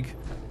really big.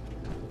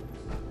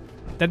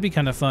 That'd be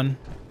kind of fun.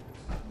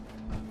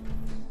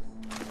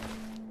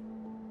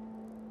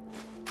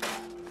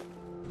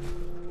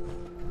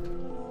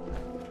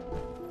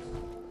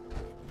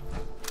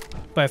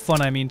 By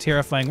fun, I mean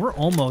terrifying. We're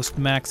almost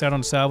maxed out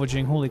on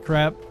salvaging. Holy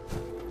crap.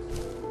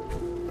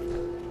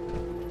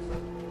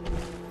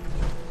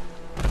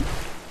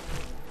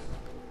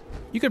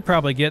 You could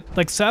probably get...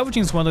 Like,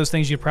 salvaging is one of those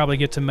things you'd probably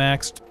get to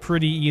maxed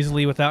pretty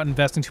easily without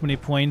investing too many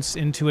points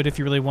into it if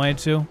you really wanted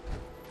to.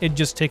 It'd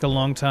just take a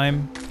long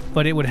time,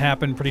 but it would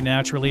happen pretty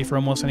naturally for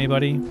almost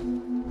anybody,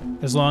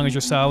 as long as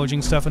you're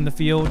salvaging stuff in the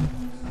field.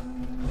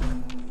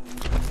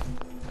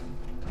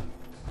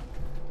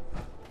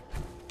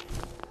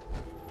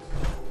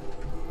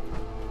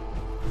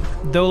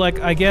 Though, like,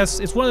 I guess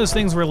it's one of those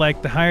things where,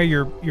 like, the higher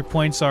your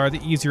points are, the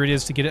easier it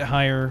is to get it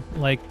higher,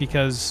 like,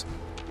 because...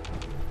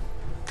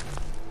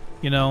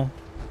 You know,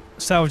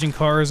 salvaging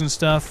cars and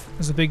stuff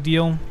is a big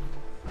deal.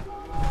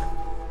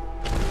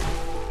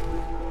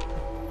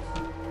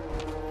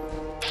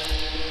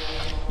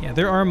 Yeah,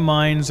 there are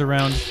mines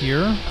around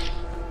here.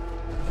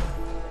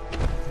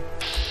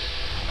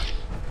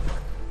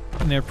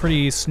 And they're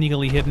pretty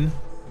sneakily hidden.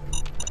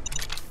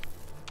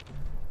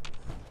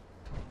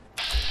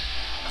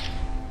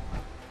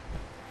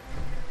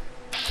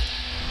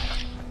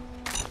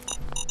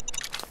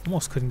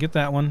 Almost couldn't get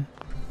that one.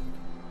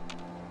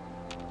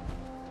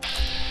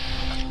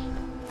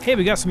 Hey,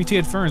 we got some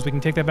mutated ferns. We can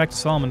take that back to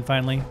Solomon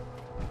finally.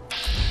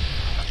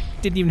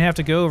 Didn't even have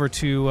to go over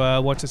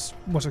to what's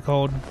it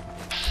called?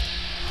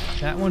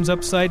 That one's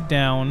upside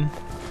down.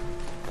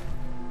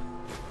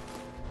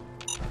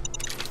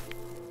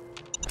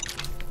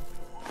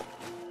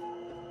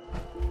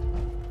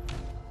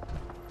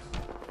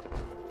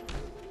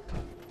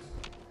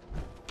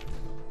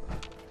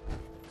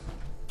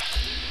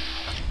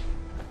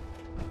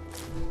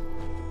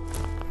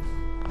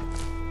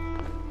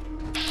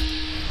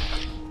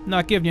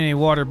 Not giving you any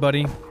water,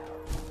 buddy.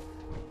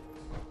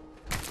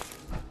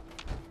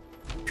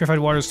 Purified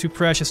water is too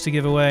precious to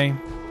give away.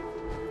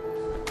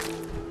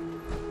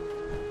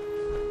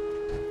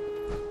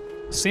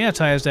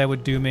 Sanitized I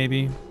would do,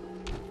 maybe.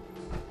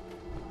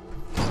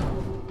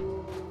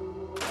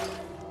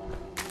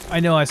 I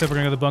know I said we're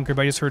gonna go to the bunker,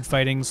 but I just heard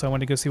fighting, so I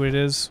wanted to go see what it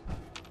is.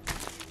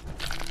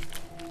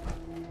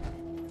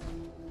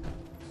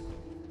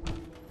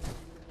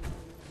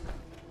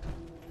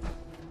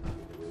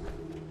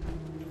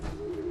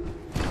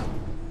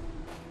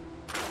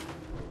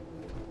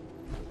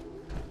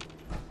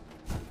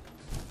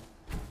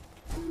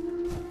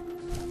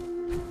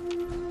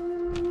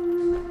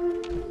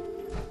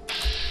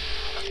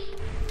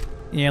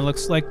 Yeah,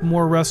 looks like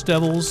more rust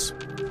devils.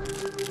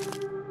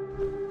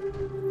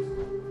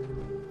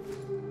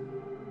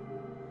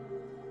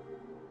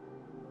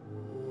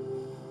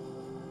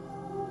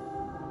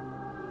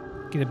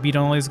 Get a beat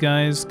on all these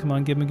guys. Come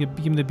on, give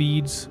him the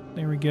beads.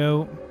 There we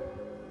go.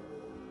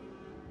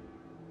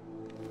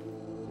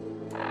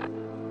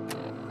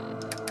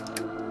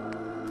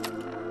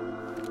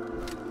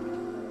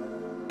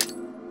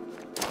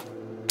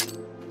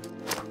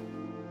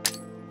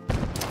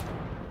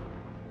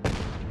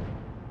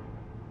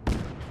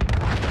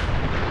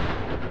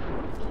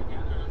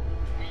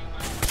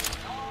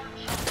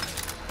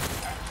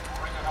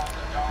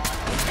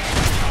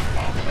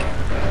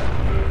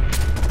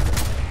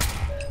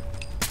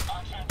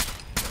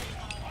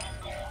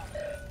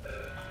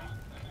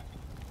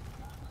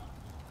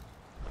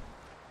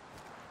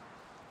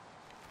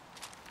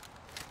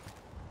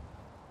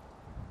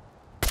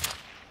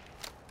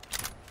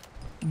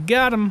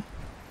 Got him.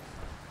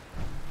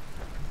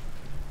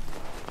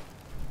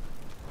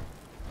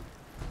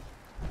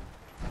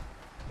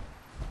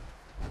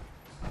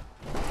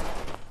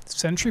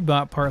 Sentry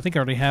bot part. I think I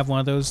already have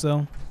one of those,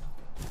 though.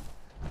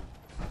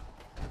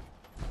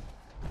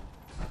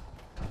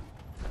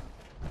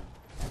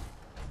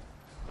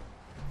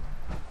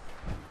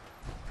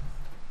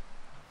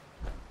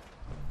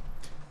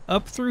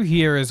 Up through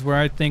here is where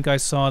I think I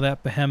saw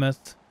that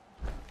behemoth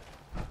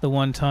the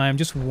one time,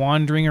 just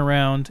wandering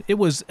around. It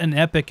was an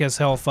epic as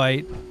hell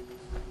fight.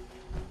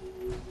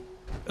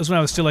 It was when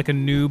I was still like a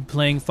noob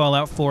playing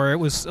Fallout 4. It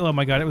was, oh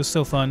my god, it was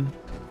so fun.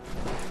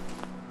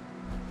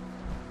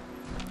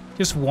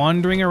 Just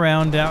wandering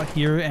around out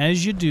here,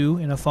 as you do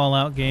in a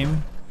Fallout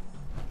game.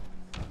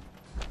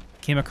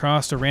 Came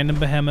across a random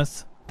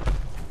behemoth.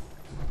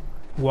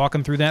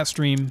 Walking through that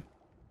stream.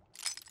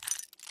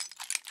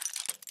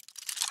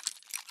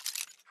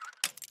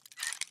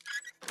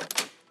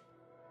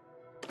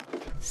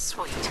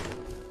 Sweet.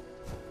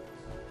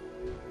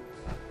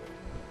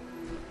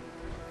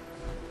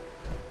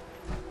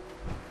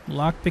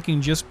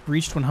 Lockpicking just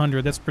breached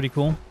 100. That's pretty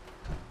cool.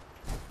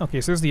 Okay,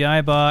 so there's the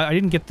iBot. I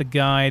didn't get the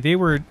guy. They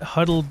were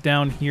huddled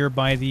down here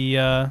by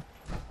the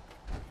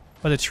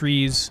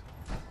trees.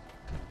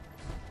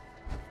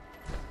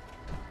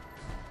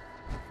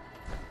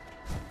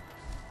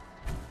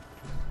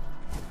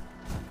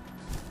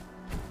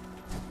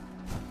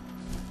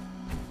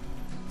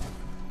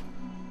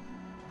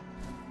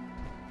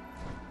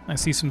 I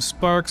see some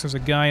sparks. There's a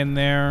guy in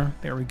there.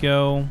 There we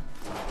go.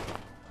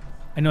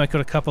 I know I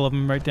killed a couple of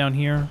them right down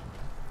here.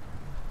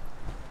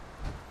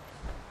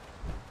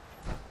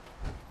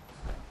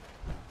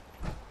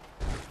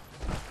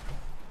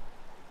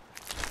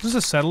 Is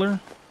this a settler?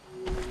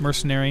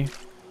 Mercenary.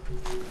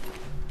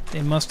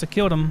 They must have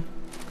killed him.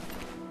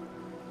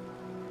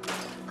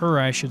 Her,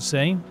 I should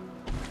say.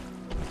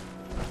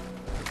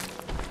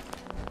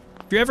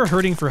 If you're ever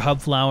hurting for hub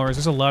flowers,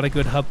 there's a lot of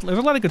good there's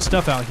a lot of good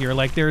stuff out here.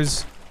 Like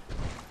there's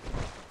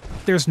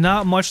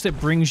not much that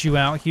brings you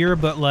out here,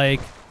 but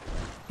like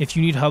if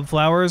you need hub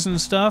flowers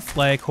and stuff,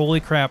 like holy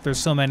crap, there's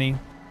so many.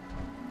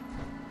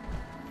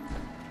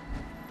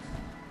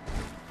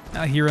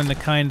 Out here in the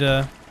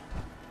kinda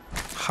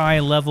high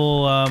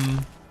level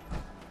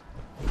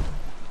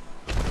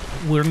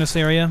wilderness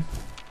area.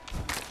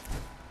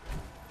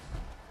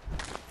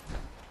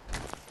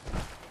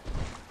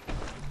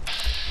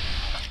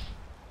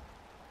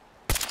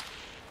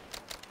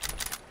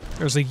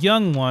 There's a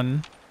young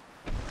one.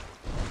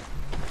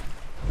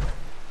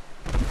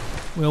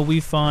 Will we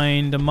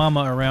find a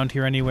mama around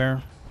here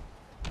anywhere?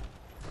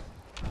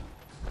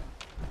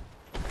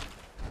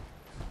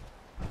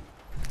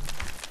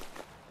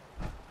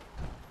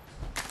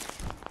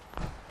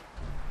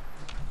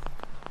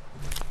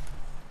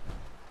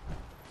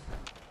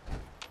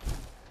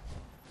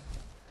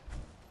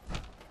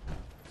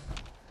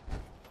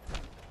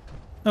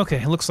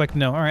 Okay, it looks like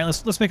no. All right,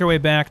 let's make our way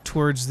back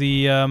towards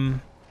the we're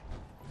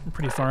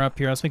pretty far up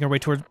here. Let's make our way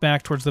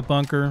back towards the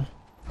bunker.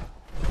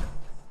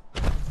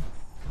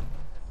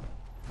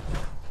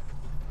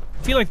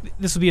 I feel like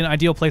this would be an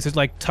ideal place to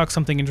like tuck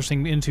something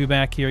interesting into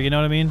back here, you know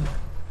what I mean?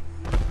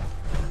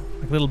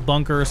 Like a little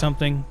bunker or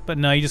something. But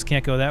no, you just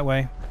can't go that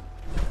way.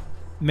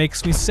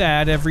 Makes me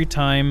sad every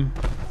time.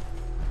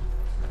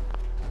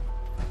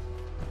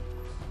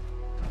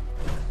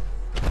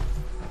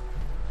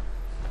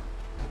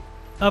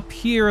 Up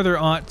here, there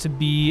ought to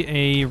be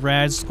a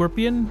rad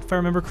scorpion, if I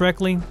remember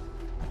correctly.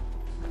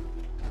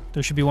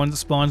 There should be one that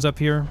spawns up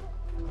here.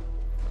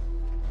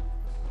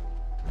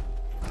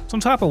 It's on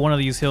top of one of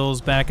these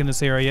hills back in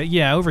this area.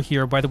 Yeah, over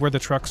here by where the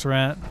trucks are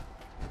at.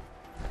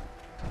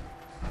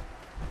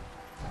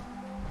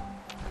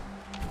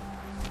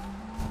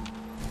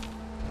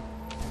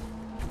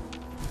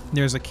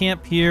 There's a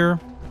camp here,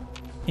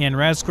 and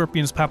rad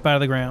scorpions pop out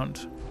of the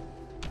ground.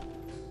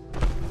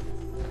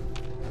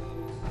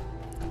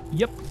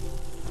 Yep.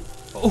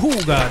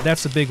 Oh god,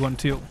 that's a big one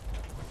too.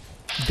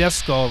 Death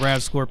Skull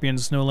rad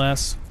scorpions, no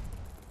less.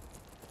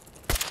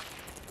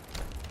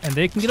 And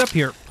they can get up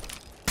here.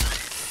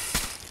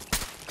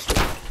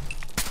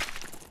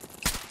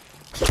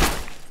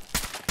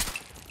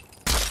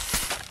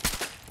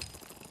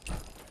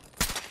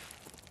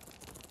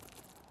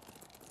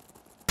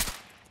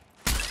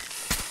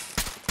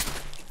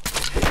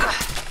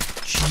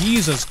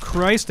 Jesus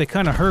Christ, they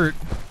kind of hurt.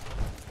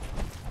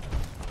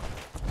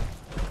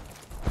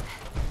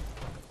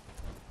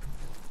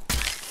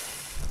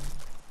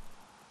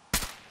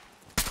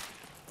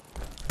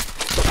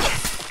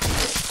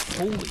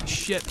 Holy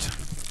shit.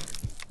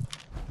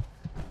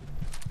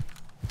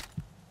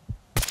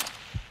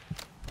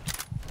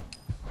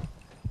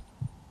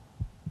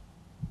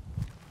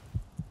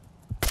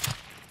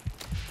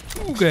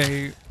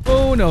 Okay.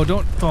 Oh no,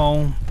 don't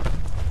fall.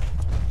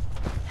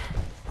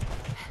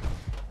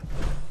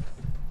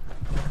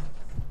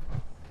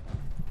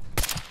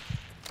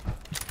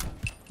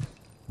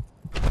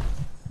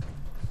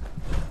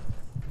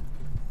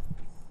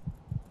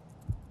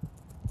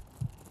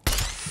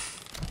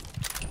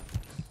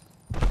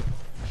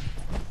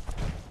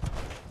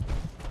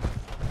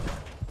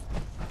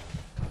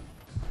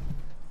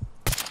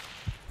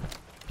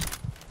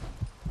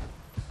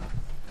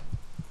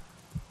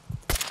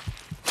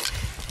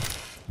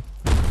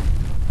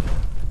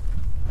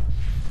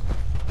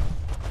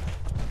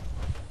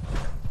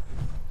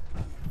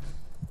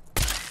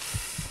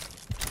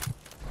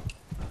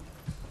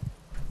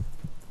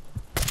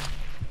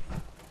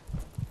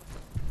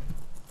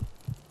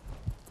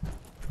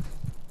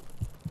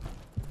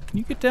 Can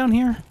you get down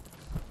here?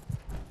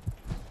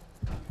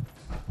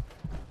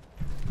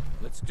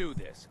 Let's do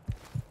this.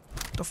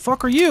 The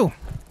fuck are you?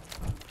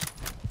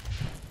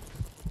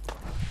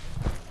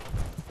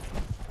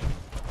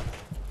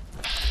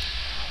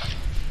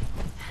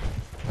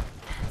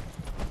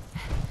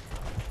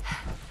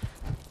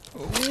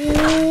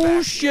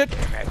 Oh shit!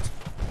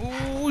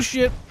 Oh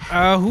shit!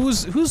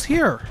 Who's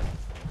here?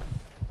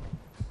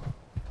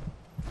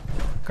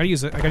 I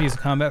gotta use a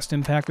combat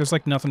stim pack. There's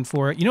like nothing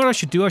for it. You know what I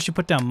should do? I should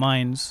put down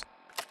mines.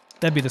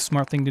 That'd be the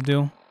smart thing to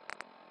do.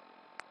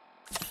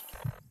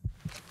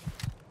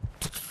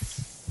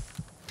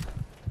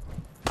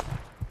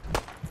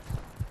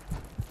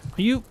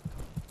 Are you?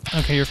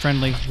 Okay, you're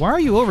friendly. Why are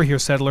you over here,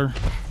 settler?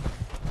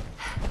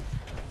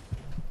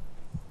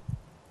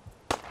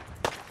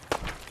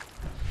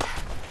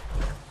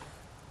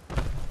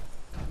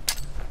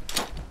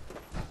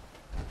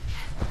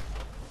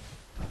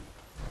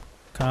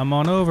 Come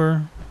on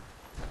over.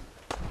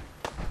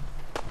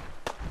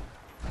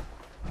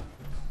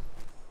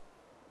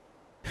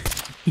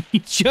 He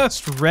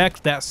just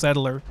wrecked that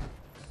settler.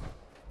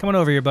 Come on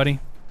over here, buddy.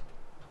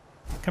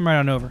 Come right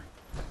on over.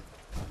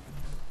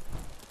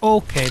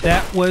 Okay,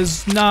 that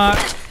was not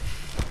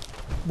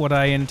what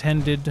I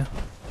intended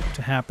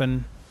to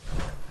happen.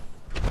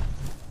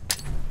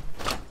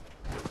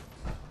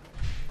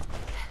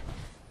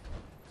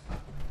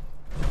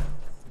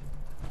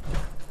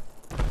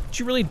 Did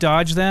you really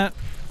dodge that?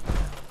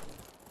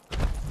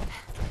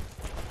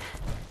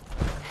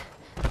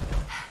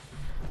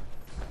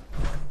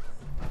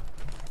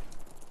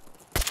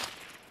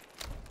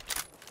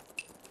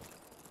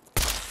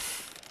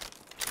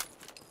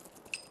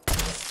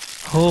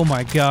 Oh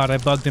my god, I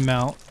bugged him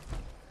out.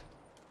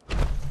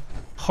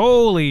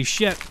 Holy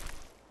shit.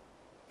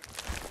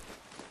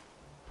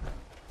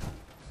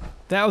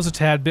 That was a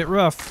tad bit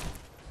rough.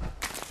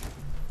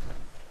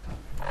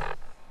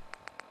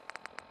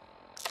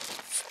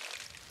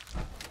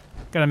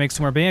 Gotta make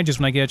some more bandages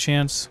when I get a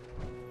chance.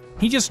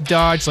 He just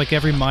dodged like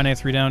every mine I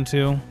threw down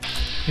too.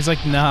 He's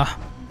like, nah,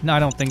 I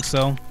don't think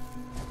so.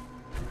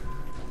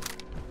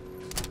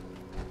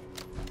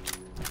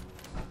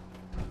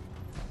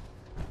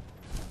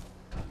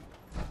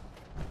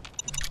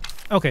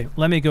 Okay,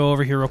 let me go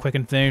over here real quick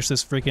and finish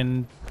this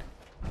freaking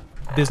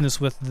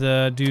business with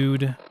the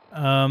dude.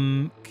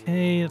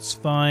 Okay, it's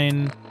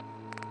fine.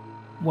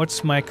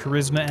 What's my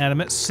charisma at?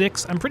 I'm at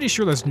 6. I'm pretty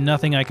sure there's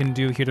nothing I can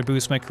do here to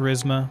boost my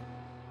charisma.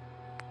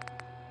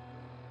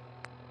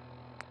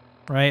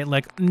 Right?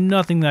 Like,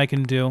 nothing that I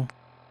can do.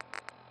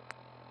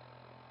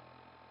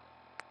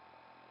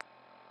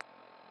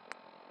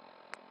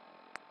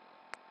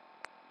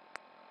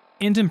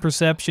 Int and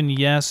perception,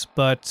 yes,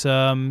 but,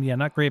 yeah,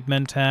 not great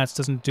mentats,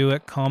 doesn't do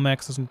it.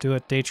 Calmex doesn't do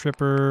it. Day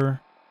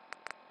Tripper.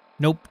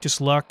 Nope,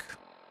 just luck.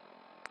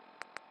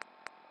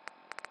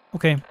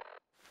 Okay.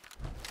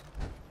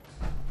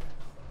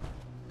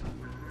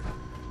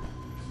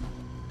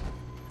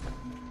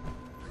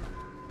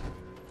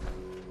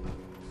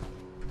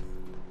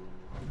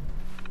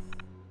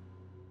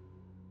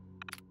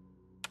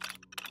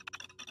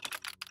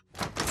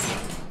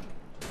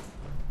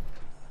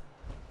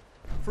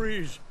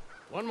 Freeze.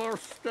 One more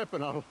step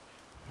and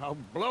I'll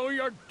blow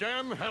your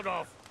damn head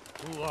off.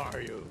 Who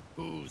are you?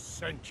 Who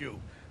sent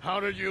you? How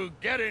did you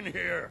get in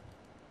here?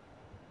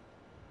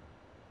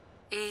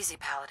 Easy,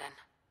 Paladin.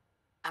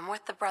 I'm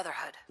with the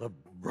Brotherhood. The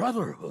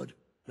Brotherhood?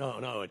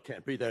 No, it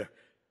can't be.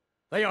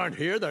 They aren't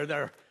here.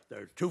 They're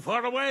too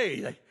far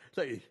away.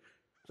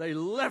 They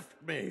left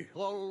me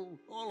all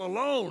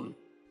alone.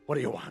 What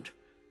do you want?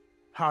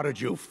 How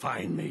did you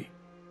find me?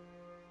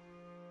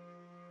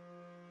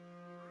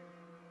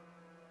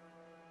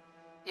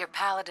 You're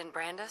Paladin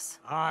Brandis?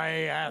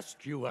 I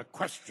asked you a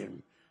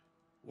question.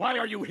 Why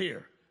are you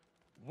here?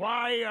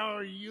 Why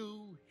are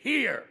you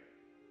here?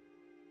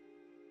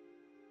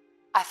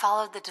 I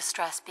followed the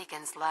distress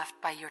beacons left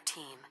by your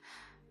team.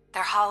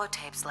 Their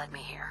holotapes led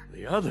me here.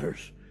 The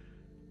others?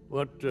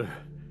 What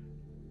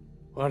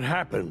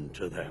happened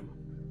to them?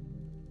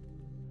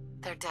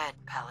 They're dead,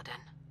 Paladin.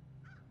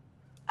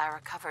 I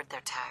recovered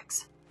their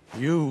tags.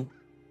 You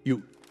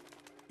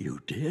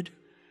did?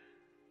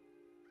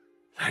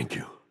 Thank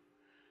you.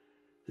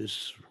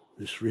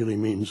 This really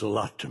means a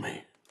lot to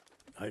me.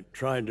 I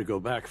tried to go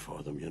back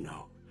for them, you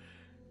know.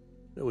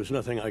 There was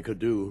nothing I could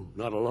do,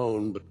 not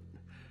alone,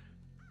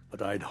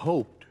 but I'd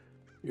hoped.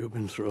 You've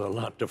been through a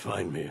lot to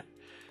find me.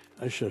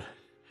 I should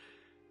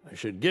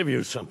give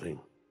you something.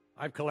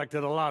 I've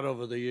collected a lot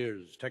over the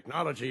years.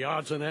 Technology,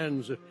 odds and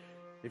ends.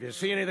 If you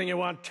see anything you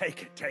want,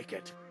 take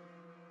it.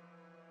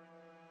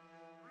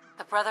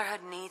 The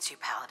Brotherhood needs you,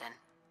 Paladin.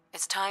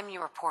 It's time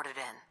you reported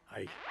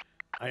in.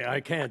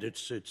 I can't.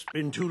 It's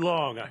been too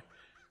long.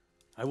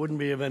 I wouldn't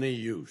be of any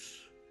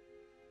use.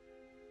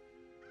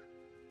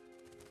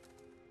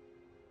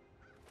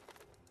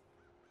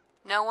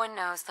 No one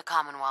knows the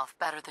Commonwealth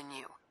better than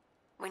you.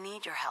 We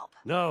need your help.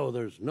 No,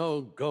 there's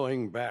no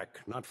going back.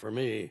 Not for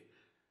me.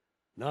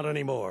 Not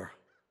anymore.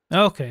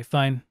 Okay,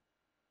 fine.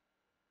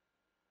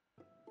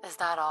 Is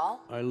that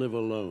all? I live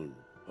alone.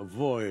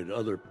 Avoid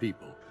other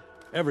people.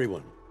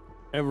 Everyone.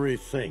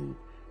 Everything.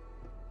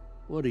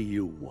 What do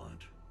you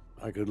want?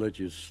 I could let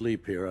you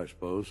sleep here, I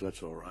suppose.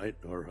 That's all right.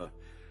 Or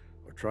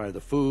try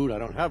the food. I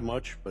don't have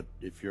much, but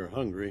if you're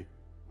hungry...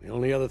 The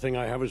only other thing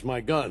I have is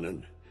my gun,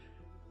 and...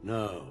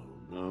 No,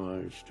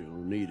 I still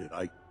need it.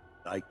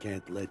 I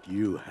can't let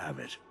you have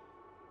it.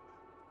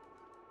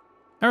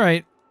 All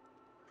right.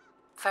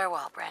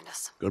 Farewell,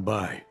 Brandis.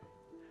 Goodbye.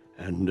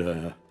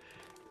 And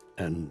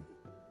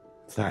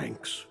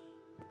thanks.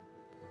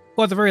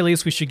 Well, at the very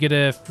least, we should get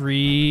a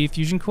free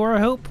fusion core, I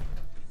hope.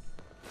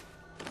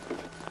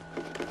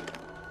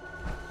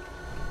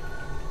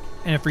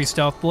 And a free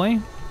stealth boy.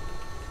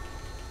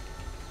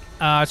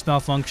 It's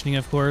malfunctioning,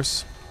 of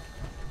course.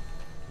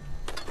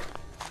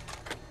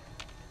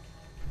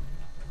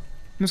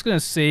 I'm just going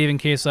to save in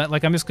case,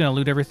 I'm just going to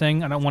loot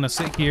everything. I don't want to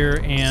sit here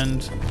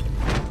and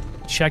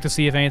check to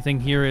see if anything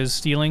here is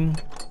stealing.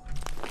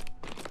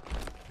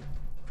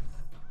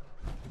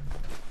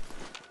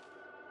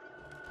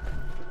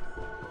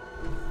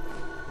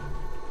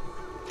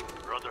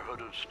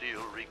 Brotherhood of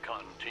Steel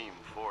Recon Team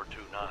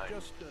 429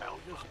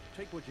 Alpha. Just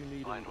take what you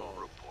need. Final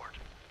report.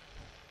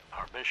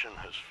 Our mission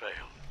has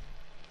failed.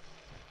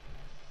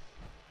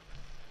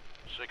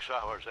 6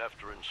 hours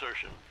after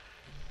insertion,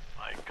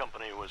 my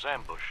company was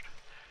ambushed.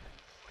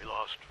 We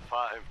lost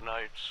 5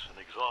 knights and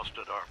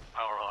exhausted our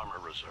power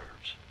armor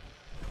reserves.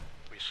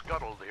 We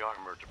scuttled the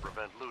armor to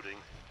prevent looting,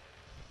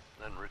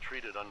 then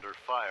retreated under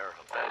fire,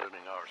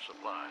 abandoning our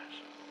supplies.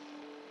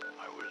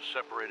 I was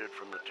separated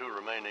from the 2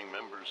 remaining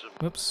members of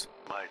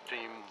my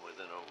team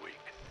within a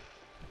week.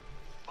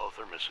 Both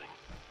are missing.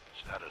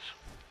 Status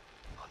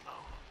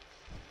unknown.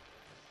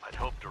 I'd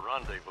hoped to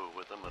rendezvous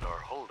with them at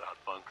our holdout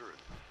bunker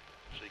and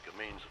seek a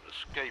means of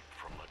escape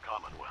from the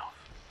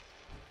Commonwealth.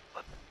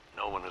 But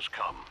no one has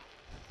come.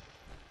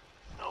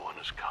 No one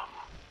has come.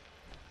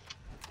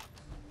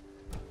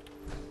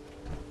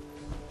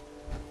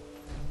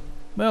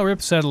 Well,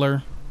 rip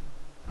Settler.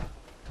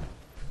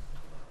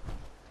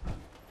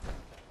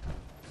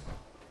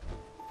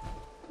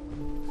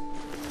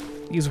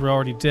 These were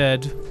already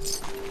dead.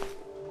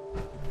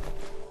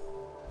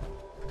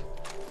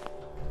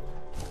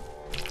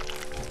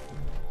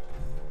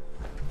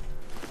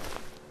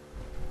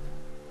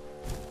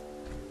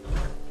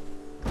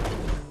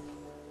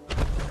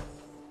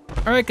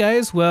 Alright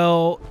guys,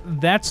 well,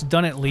 that's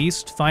done at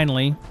least,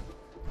 finally.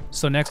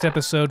 So next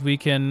episode we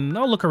can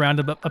look around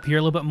up here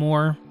a little bit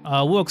more.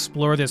 We'll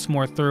explore this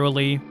more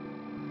thoroughly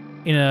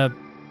in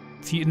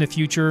the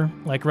future.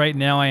 Like right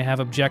now I have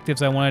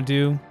objectives I want to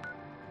do.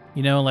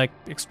 You know, like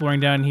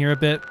exploring down here a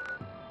bit.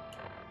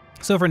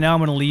 So for now I'm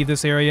going to leave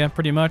this area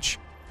pretty much.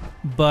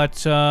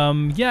 But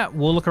yeah,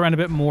 we'll look around a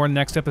bit more in the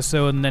next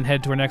episode and then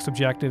head to our next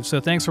objective. So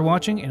thanks for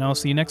watching and I'll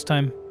see you next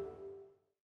time.